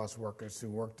Red Cross workers who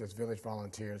worked as village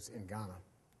volunteers in Ghana.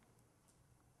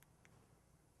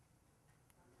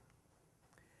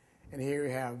 And here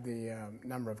you have the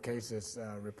number of cases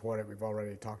reported. We've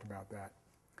already talked about that.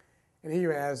 And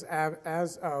here, as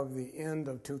of the end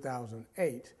of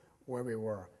 2008, where we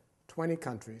were, 20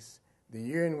 countries, the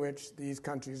year in which these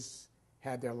countries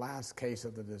had their last case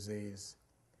of the disease,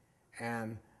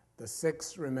 and the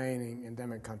 6 remaining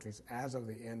endemic countries as of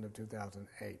the end of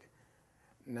 2008.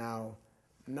 Now,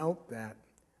 note that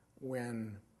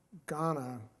when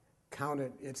Ghana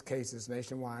counted its cases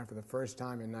nationwide for the first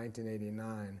time in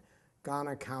 1989,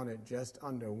 Ghana counted just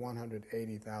under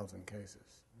 180,000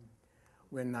 cases.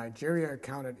 When Nigeria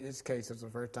counted its cases the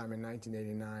first time in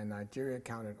 1989, Nigeria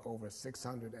counted over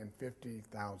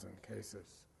 650,000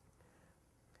 cases.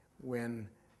 When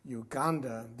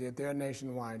Uganda did their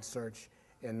nationwide search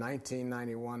in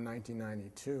 1991,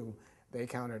 1992, they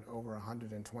counted over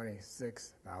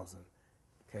 126,000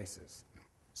 cases.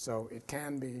 So it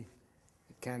can be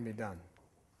done.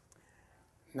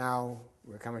 Now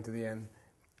we're coming to the end.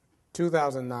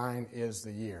 2009 is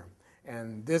the year.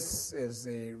 And this is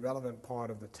the relevant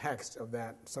part of the text of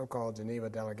that so-called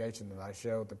Geneva delegation that I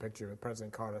showed the picture of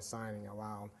President Carter signing a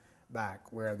while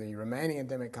back, where the remaining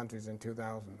endemic countries in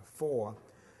 2004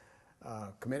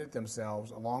 committed themselves,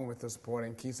 along with the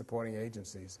key supporting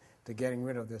agencies, to getting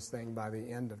rid of this thing by the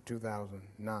end of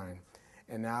 2009.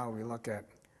 And now we look at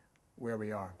where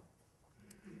we are.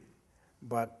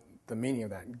 But the meaning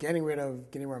of that, getting rid of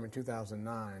Guinea worm in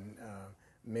 2009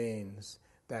 means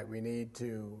that we need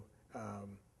to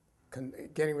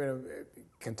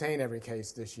contain every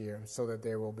case this year so that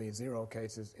there will be 0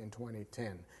 cases in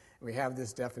 2010. We have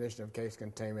this definition of case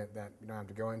containment that you don't have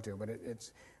to go into, but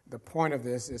it's the point of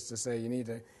this is to say you need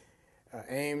to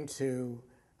aim to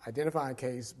identify a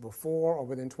case before or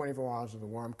within 24 hours of the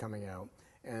worm coming out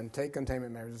and take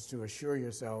containment measures to assure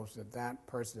yourselves that that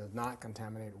person does not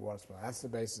contaminate water supply. That's the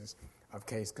basis of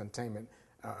case containment,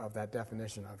 of that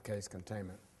definition of case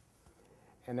containment.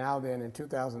 And now then, in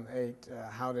 2008,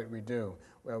 how did we do?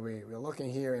 Well, we're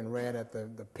looking here in red at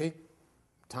the peak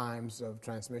times of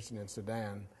transmission in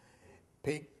Sudan,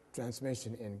 peak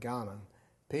transmission in Ghana,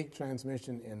 peak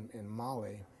transmission in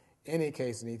Mali. Any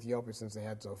case in Ethiopia, since they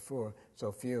had so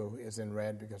few, is in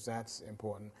red because that's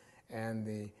important. And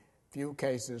the few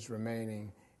cases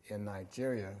remaining in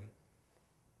Nigeria,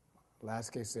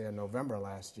 last case there in November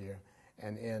last year,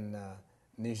 and in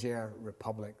Niger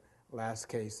Republic, last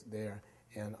case there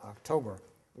in October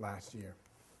last year.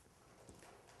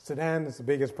 Sudan is the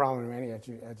biggest problem in many, as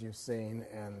you've seen,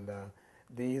 and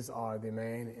these are the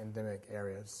main endemic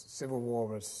areas. Civil war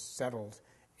was settled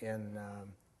in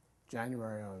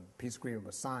January, peace agreement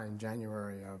was signed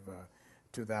January of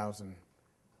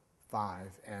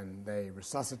 2005, and they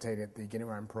resuscitated the Guinea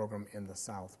worm program in the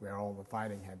south, where all the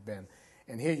fighting had been.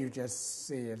 And here you just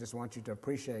see, I just want you to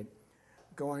appreciate,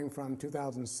 going from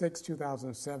 2006,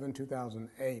 2007,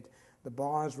 2008, the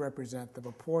bars represent the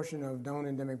proportion of known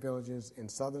endemic villages in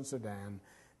southern Sudan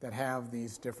that have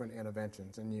these different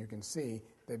interventions. And you can see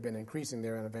they've been increasing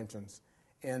their interventions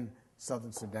in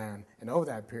southern Sudan. And over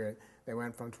that period, they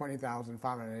went from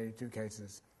 20,582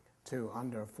 cases to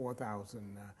under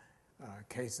 4,000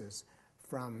 cases,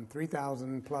 from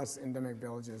 3,000 plus endemic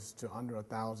villages to under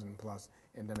 1,000 plus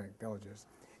endemic villages.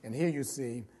 And here you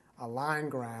see a line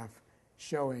graph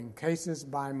showing cases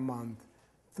by month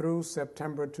through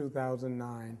September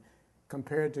 2009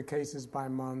 compared to cases by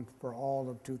month for all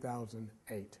of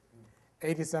 2008.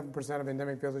 87% of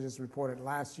endemic villages reported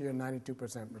last year,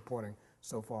 92% reporting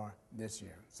so far this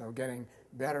year. So getting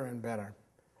better and better,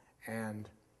 and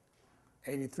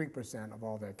 83% of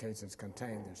all their cases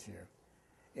contained this year.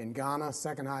 In Ghana,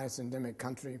 second highest endemic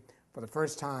country, for the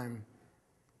first time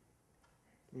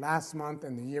last month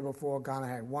and the year before, Ghana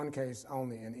had 1 case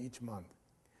only in each month.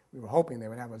 We were hoping they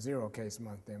would have a 0 case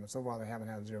month then, but so far they haven't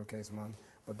had a 0 case month.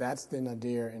 But that's the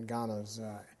nadir in Ghana's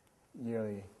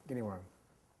yearly Guinea worm.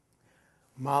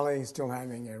 Mali is still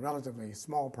having a relatively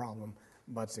small problem,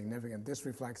 but significant. This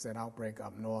reflects that outbreak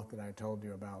up north that I told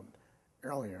you about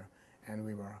earlier, and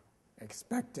we were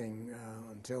expecting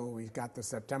until we got the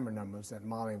September numbers that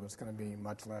Mali was going to be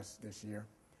much less this year.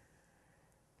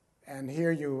 And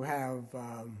here you have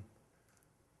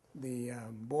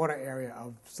border area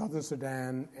of southern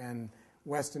Sudan and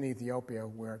western Ethiopia,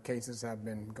 where cases have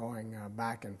been going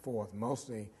back and forth,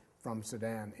 mostly from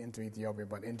Sudan into Ethiopia,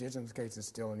 but indigenous cases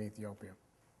still in Ethiopia.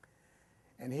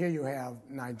 And here you have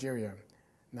Nigeria.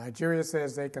 Nigeria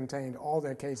says they contained all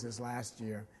their cases last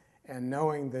year, and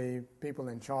knowing the people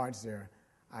in charge there,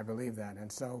 I believe that.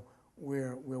 And so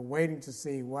we're waiting to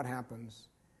see what happens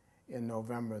in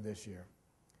November this year.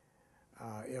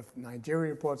 If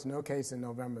Nigeria reports no case in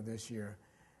November this year,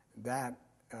 that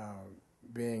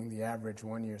being the average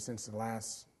 1 year since the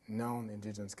last known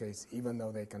indigenous case, even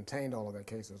though they contained all of their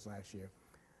cases last year,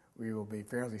 we will be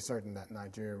fairly certain that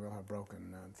Nigeria will have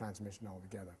broken transmission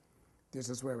altogether. This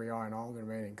is where we are in all the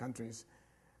remaining countries.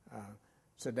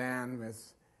 Sudan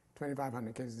with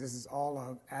 2,500 cases. This is all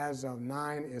of, as of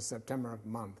 9 is September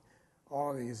month.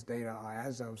 All of these data are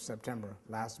as of September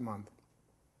last month.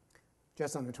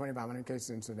 Just under 2,500 cases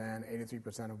in Sudan,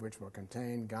 83% of which were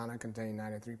contained. Ghana contained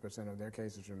 93% of their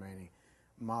cases remaining.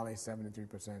 Mali,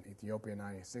 73%. Ethiopia,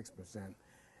 96%.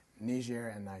 Niger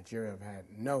and Nigeria have had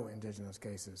no indigenous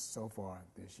cases so far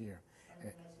this year.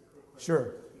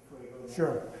 Sure.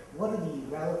 Sure. What are the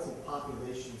relative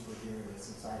populations within this,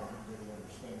 since I don't really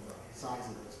understand the size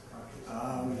of those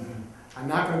countries? I'm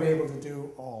not going to be able to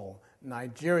do all.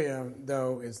 Nigeria,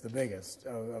 though, is the biggest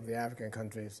of the African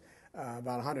countries,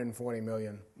 about 140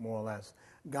 million, more or less.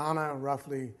 Ghana,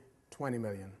 roughly 20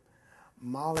 million.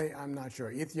 Mali, I'm not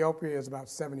sure. Ethiopia is about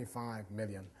 75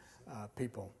 million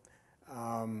people.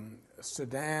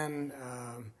 Sudan,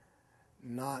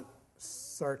 not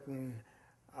certain.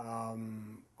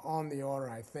 On the order,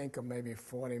 I think, of maybe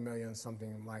 40 million,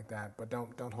 something like that. But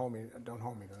don't hold me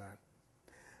to that.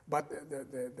 But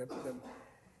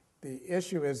the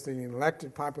issue is the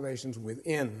elected populations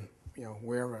within,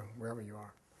 wherever you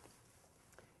are.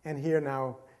 And here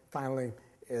now, finally,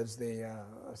 is the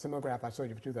similar graph I showed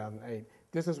you for 2008.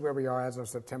 This is where we are as of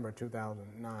September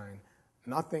 2009.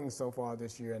 Nothing so far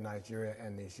this year in Nigeria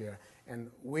and Niger.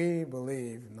 And we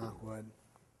believe, knock wood,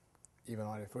 even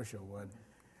artificial wood,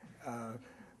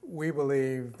 we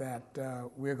believe that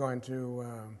we're going to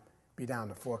be down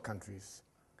to 4 countries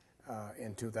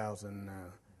in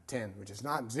 2010, which is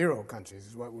not 0 countries,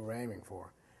 is what we were aiming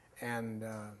for. And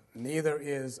neither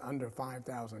is under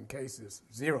 5,000 cases,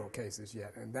 0 cases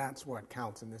yet, and that's what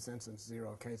counts in this instance,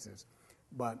 0 cases.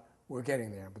 But we're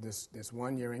getting there, but this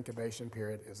 1 year incubation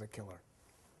period is a killer.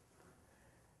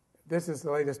 This is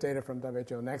the latest data from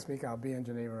WHO. Next week I'll be in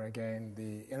Geneva again.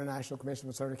 The International Commission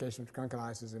for Certification of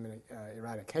Trunculitis and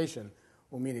Eradication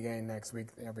will meet again next week.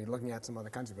 They'll be looking at some other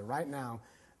countries, but right now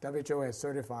WHO has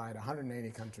certified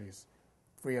 180 countries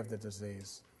free of the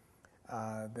disease.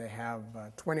 They have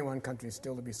 21 countries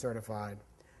still to be certified.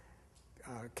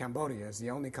 Cambodia is the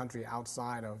only country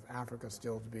outside of Africa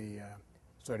still to be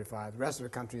certified. The rest of the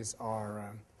countries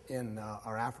are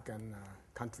African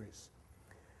countries.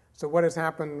 So what has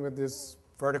happened with this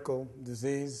vertical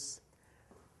disease?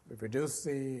 We've reduced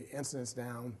the incidence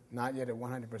down, not yet at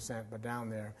 100%, but down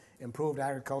there. Improved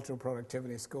agricultural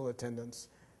productivity, school attendance.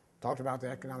 Talked about the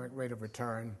economic rate of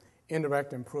return.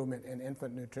 Indirect improvement in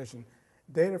infant nutrition.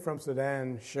 Data from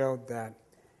Sudan showed that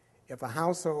if a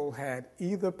household had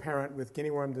either parent with guinea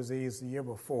worm disease the year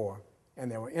before, and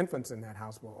there were infants in that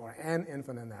household, or an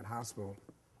infant in that household,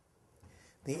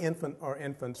 the infant or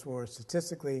infants were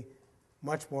statistically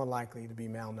much more likely to be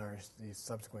malnourished the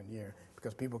subsequent year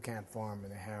because people can't farm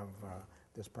and they have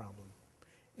this problem.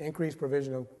 Increased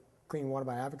provision of clean water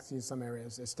by advocacy in some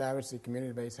areas. Established the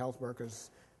community-based health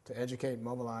workers to educate,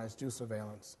 mobilize, do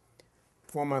surveillance.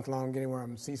 4-month-long guinea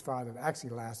worm ceasefire that actually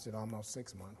lasted almost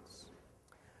 6 months.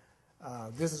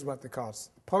 This is what the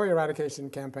cost. The polio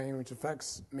eradication campaign, which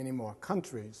affects many more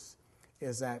countries,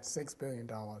 is at $6 billion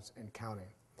and counting.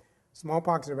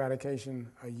 Smallpox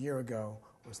eradication a year ago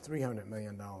was $300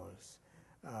 million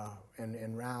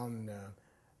in round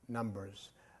numbers.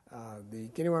 The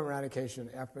guinea worm eradication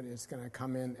effort is going to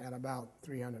come in at about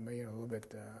 $300 million, a little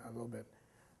bit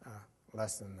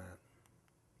less than that.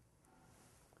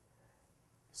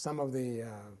 Some of the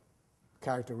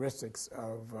characteristics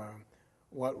of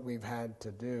what we've had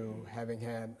to do, having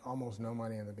had almost no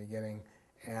money in the beginning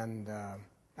and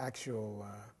actual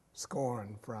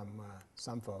scorn from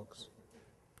some folks.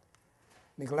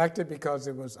 Neglected because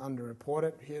it was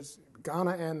underreported. Here's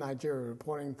Ghana and Nigeria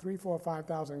reporting 3,000, 4,000,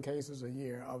 5,000 cases a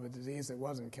year of a disease that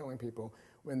wasn't killing people.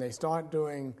 When they start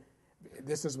doing,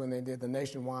 this is when they did the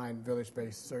nationwide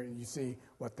village-based survey, you see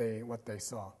what they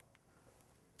saw.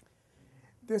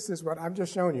 This is what I've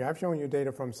just shown you. I've shown you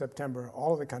data from September,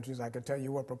 all of the countries. I could tell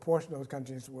you what proportion of those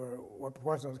countries were, what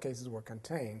proportion of those cases were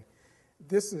contained.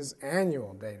 This is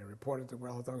annual data reported to the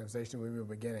World Health Organization when we were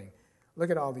beginning. look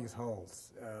at all these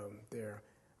holes. They're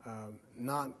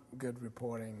not good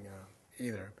reporting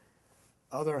either.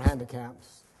 Other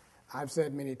handicaps, I've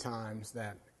said many times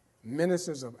that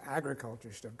ministers of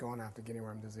agriculture should have gone after guinea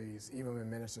worm disease, even when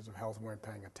ministers of health weren't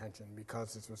paying attention,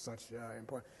 because this was such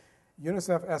important.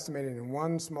 UNICEF estimated in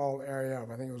one small area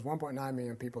of, I think it was 1.9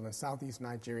 million people in southeast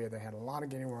Nigeria, they had a lot of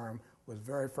guinea worm, was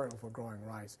very fertile for growing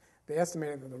rice. They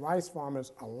estimated that the rice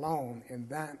farmers alone in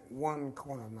that one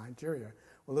corner of Nigeria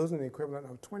were losing the equivalent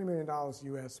of $20 million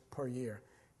US per year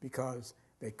because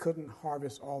they couldn't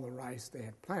harvest all the rice they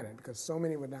had planted because so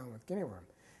many were down with guinea worm.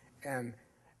 And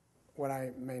what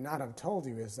I may not have told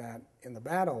you is that in the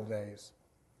bad old days,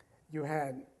 you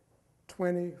had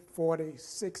 20, 40,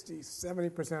 60,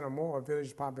 70% or more of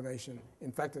village population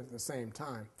infected at the same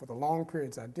time for the long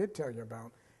periods I did tell you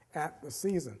about at the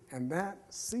season. And that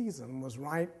season was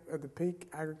right at the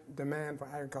peak demand for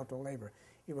agricultural labor,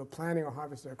 either planting or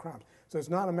harvesting their crops. So it's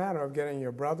not a matter of getting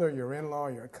your brother, your in-law,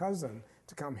 your cousin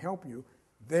to come help you.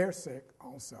 They're sick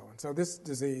also. And so this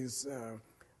disease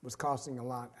was costing a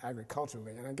lot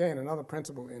agriculturally. And again, another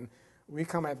principle we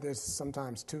come at this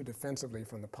sometimes too defensively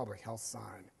from the public health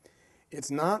side. It's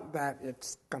not that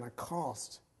it's going to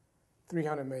cost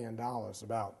 $300 million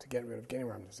about to get rid of guinea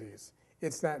worm disease.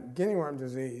 It's that guinea worm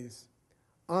disease,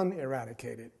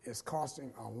 uneradicated, is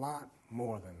costing a lot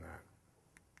more than that.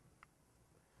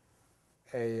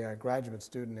 A graduate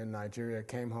student in Nigeria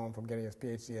came home from getting his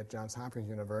PhD at Johns Hopkins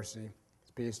University.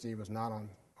 His PhD was not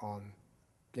on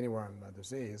guinea worm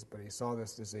disease, but he saw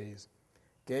this disease,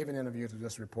 gave an interview to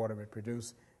this reporter, who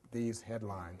produced these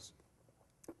headlines.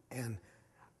 And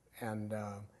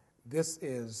this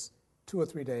is 2 or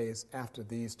 3 days after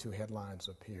these two headlines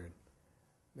appeared.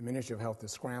 The Ministry of Health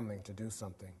is scrambling to do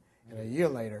something. And a year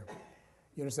later,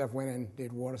 UNICEF went and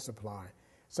did water supply.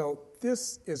 So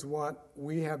this is what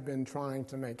we have been trying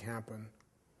to make happen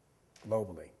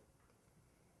globally.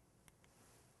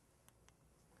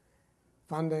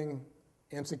 Funding,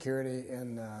 insecurity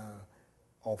in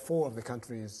all 4 of the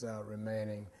countries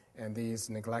remaining, and these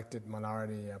neglected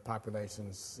minority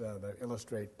populations that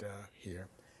illustrate here.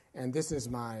 And this is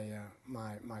my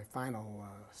final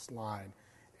slide,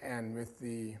 and with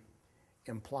the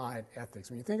implied ethics.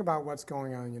 When you think about what's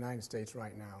going on in the United States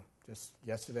right now, just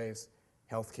yesterday's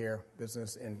healthcare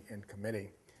business in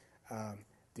committee,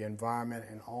 the environment,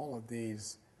 and all of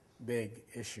these big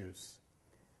issues,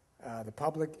 the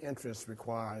public interest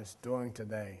requires doing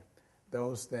today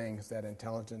those things that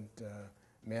intelligent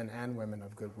men and women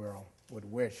of goodwill would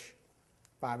wish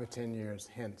 5 or 10 years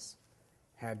hence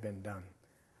had been done.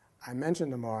 I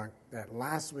mentioned to Mark that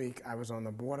last week I was on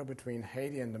the border between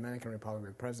Haiti and Dominican Republic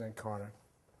with President Carter.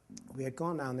 We had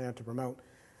gone down there to promote,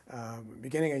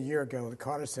 beginning a year ago, the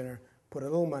Carter Center put a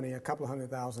little money, a couple of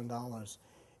 $100,000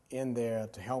 in there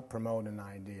to help promote an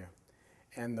idea.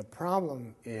 And the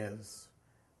problem is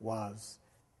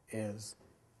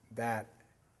that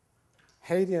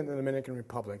Haiti and the Dominican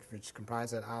Republic, which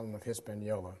comprise that island of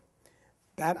Hispaniola,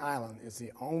 that island is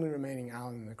the only remaining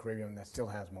island in the Caribbean that still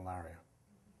has malaria.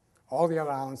 All the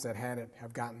other islands that had it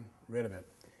have gotten rid of it.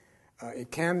 It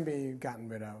can be gotten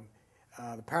rid of.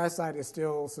 The parasite is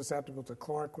still susceptible to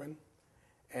chloroquine,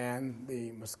 and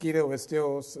the mosquito is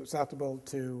still susceptible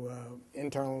to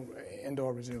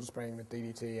indoor residual spraying with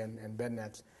DDT and bed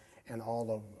nets and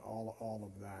all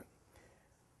of that.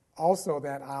 Also,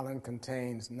 that island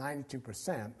contains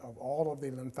 92% of all of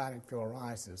the lymphatic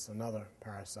filariasis, another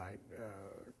parasite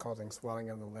causing swelling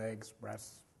of the legs,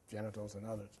 breasts, genitals, and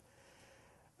others.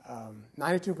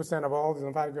 92% of all the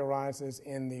lymphatic filariasis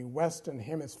in the Western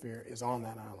Hemisphere is on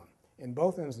that island. In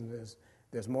both instances,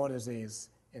 there's more disease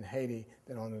in Haiti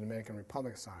than on the Dominican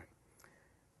Republic side.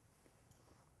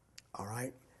 All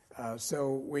right.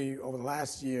 So we, over the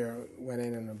last year, went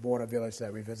in a border village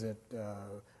that we visited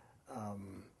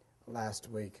last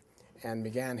week and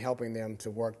began helping them to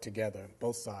work together,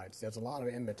 both sides. There's a lot of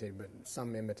enmity, but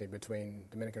some enmity between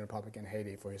Dominican Republic and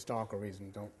Haiti for historical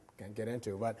reasons can't get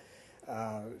into. But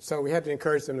so we had to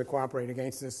encourage them to cooperate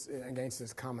against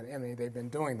this common enemy. They've been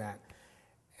doing that,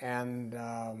 and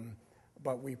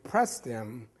but we pressed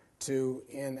them to,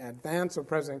 in advance of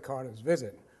President Carter's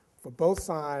visit, for both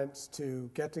sides to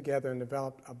get together and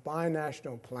develop a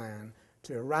binational plan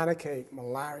to eradicate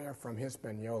malaria from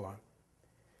Hispaniola.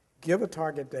 Give a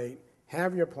target date,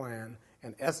 have your plan,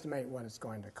 and estimate what it's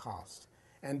going to cost.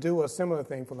 And do a similar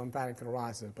thing for lymphatic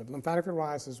filariasis. But lymphatic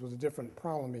filariasis was a different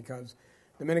problem because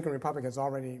the Dominican Republic has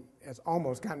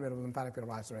almost gotten rid of lymphatic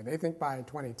filariasis already. They think by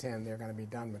 2010 they're going to be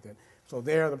done with it. So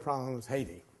there the problem was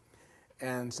Haiti.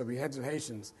 And so we had the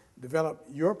Haitians develop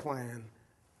your plan,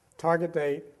 target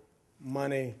date,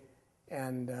 money,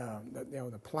 and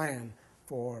the plan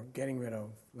for getting rid of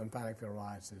lymphatic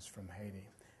filariasis from Haiti.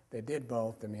 They did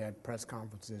both, and we had press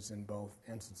conferences in both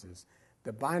instances.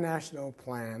 The binational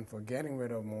plan for getting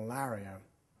rid of malaria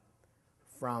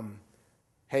from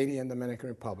Haiti and Dominican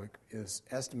Republic is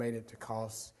estimated to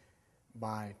cost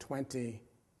by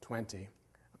 2020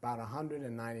 about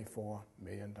 $194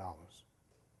 million.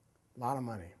 A lot of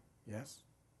money, yes?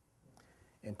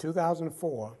 In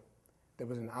 2004, there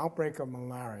was an outbreak of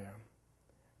malaria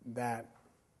that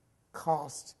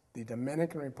cost the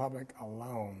Dominican Republic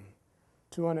alone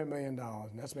 $200 million,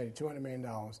 an estimated $200 million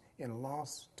in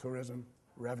lost tourism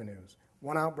revenues.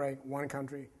 One outbreak, one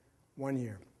country, 1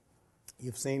 year.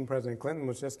 You've seen President Clinton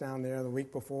was just down there the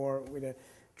week before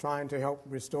trying to help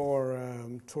restore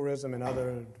tourism and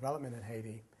other development in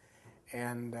Haiti.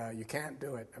 And you can't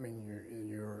do it. I mean,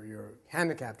 you're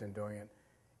handicapped in doing it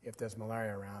if there's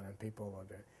malaria around and people are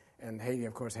there. And Haiti,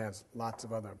 of course, has lots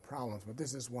of other problems, but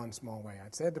this is one small way. I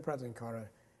said to President Carter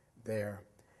there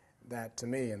that to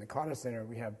me, in the Carter Center,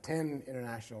 we have 10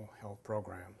 international health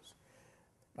programs.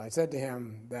 But I said to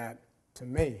him that, to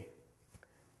me,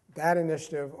 that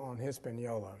initiative on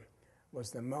Hispaniola was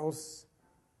the most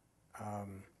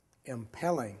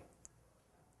impelling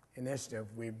initiative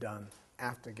we've done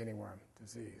after guinea worm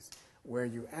disease, where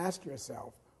you ask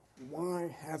yourself, why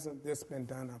hasn't this been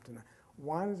done up to now?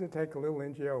 Why does it take a little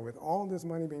NGO, with all this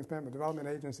money being spent by development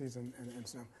agencies and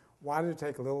stuff, why does it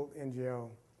take a little NGO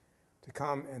to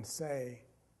come and say,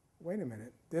 wait a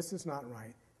minute, this is not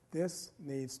right. This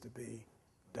needs to be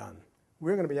done.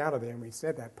 We're going to be out of there, and we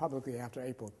said that publicly after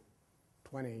April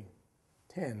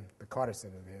 2010, the Carter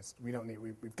Center is.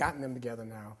 We've gotten them together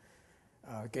now.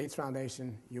 Gates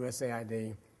Foundation,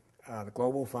 USAID, the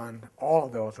Global Fund, all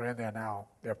of those are in there now.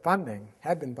 Their funding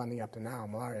had been funding up to now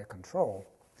malaria control,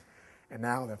 and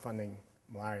now they're funding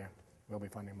malaria. We'll be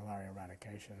funding malaria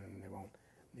eradication, and they won't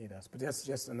need us. But that's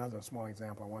just another small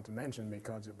example I want to mention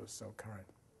because it was so current.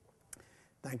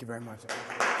 Thank you very much.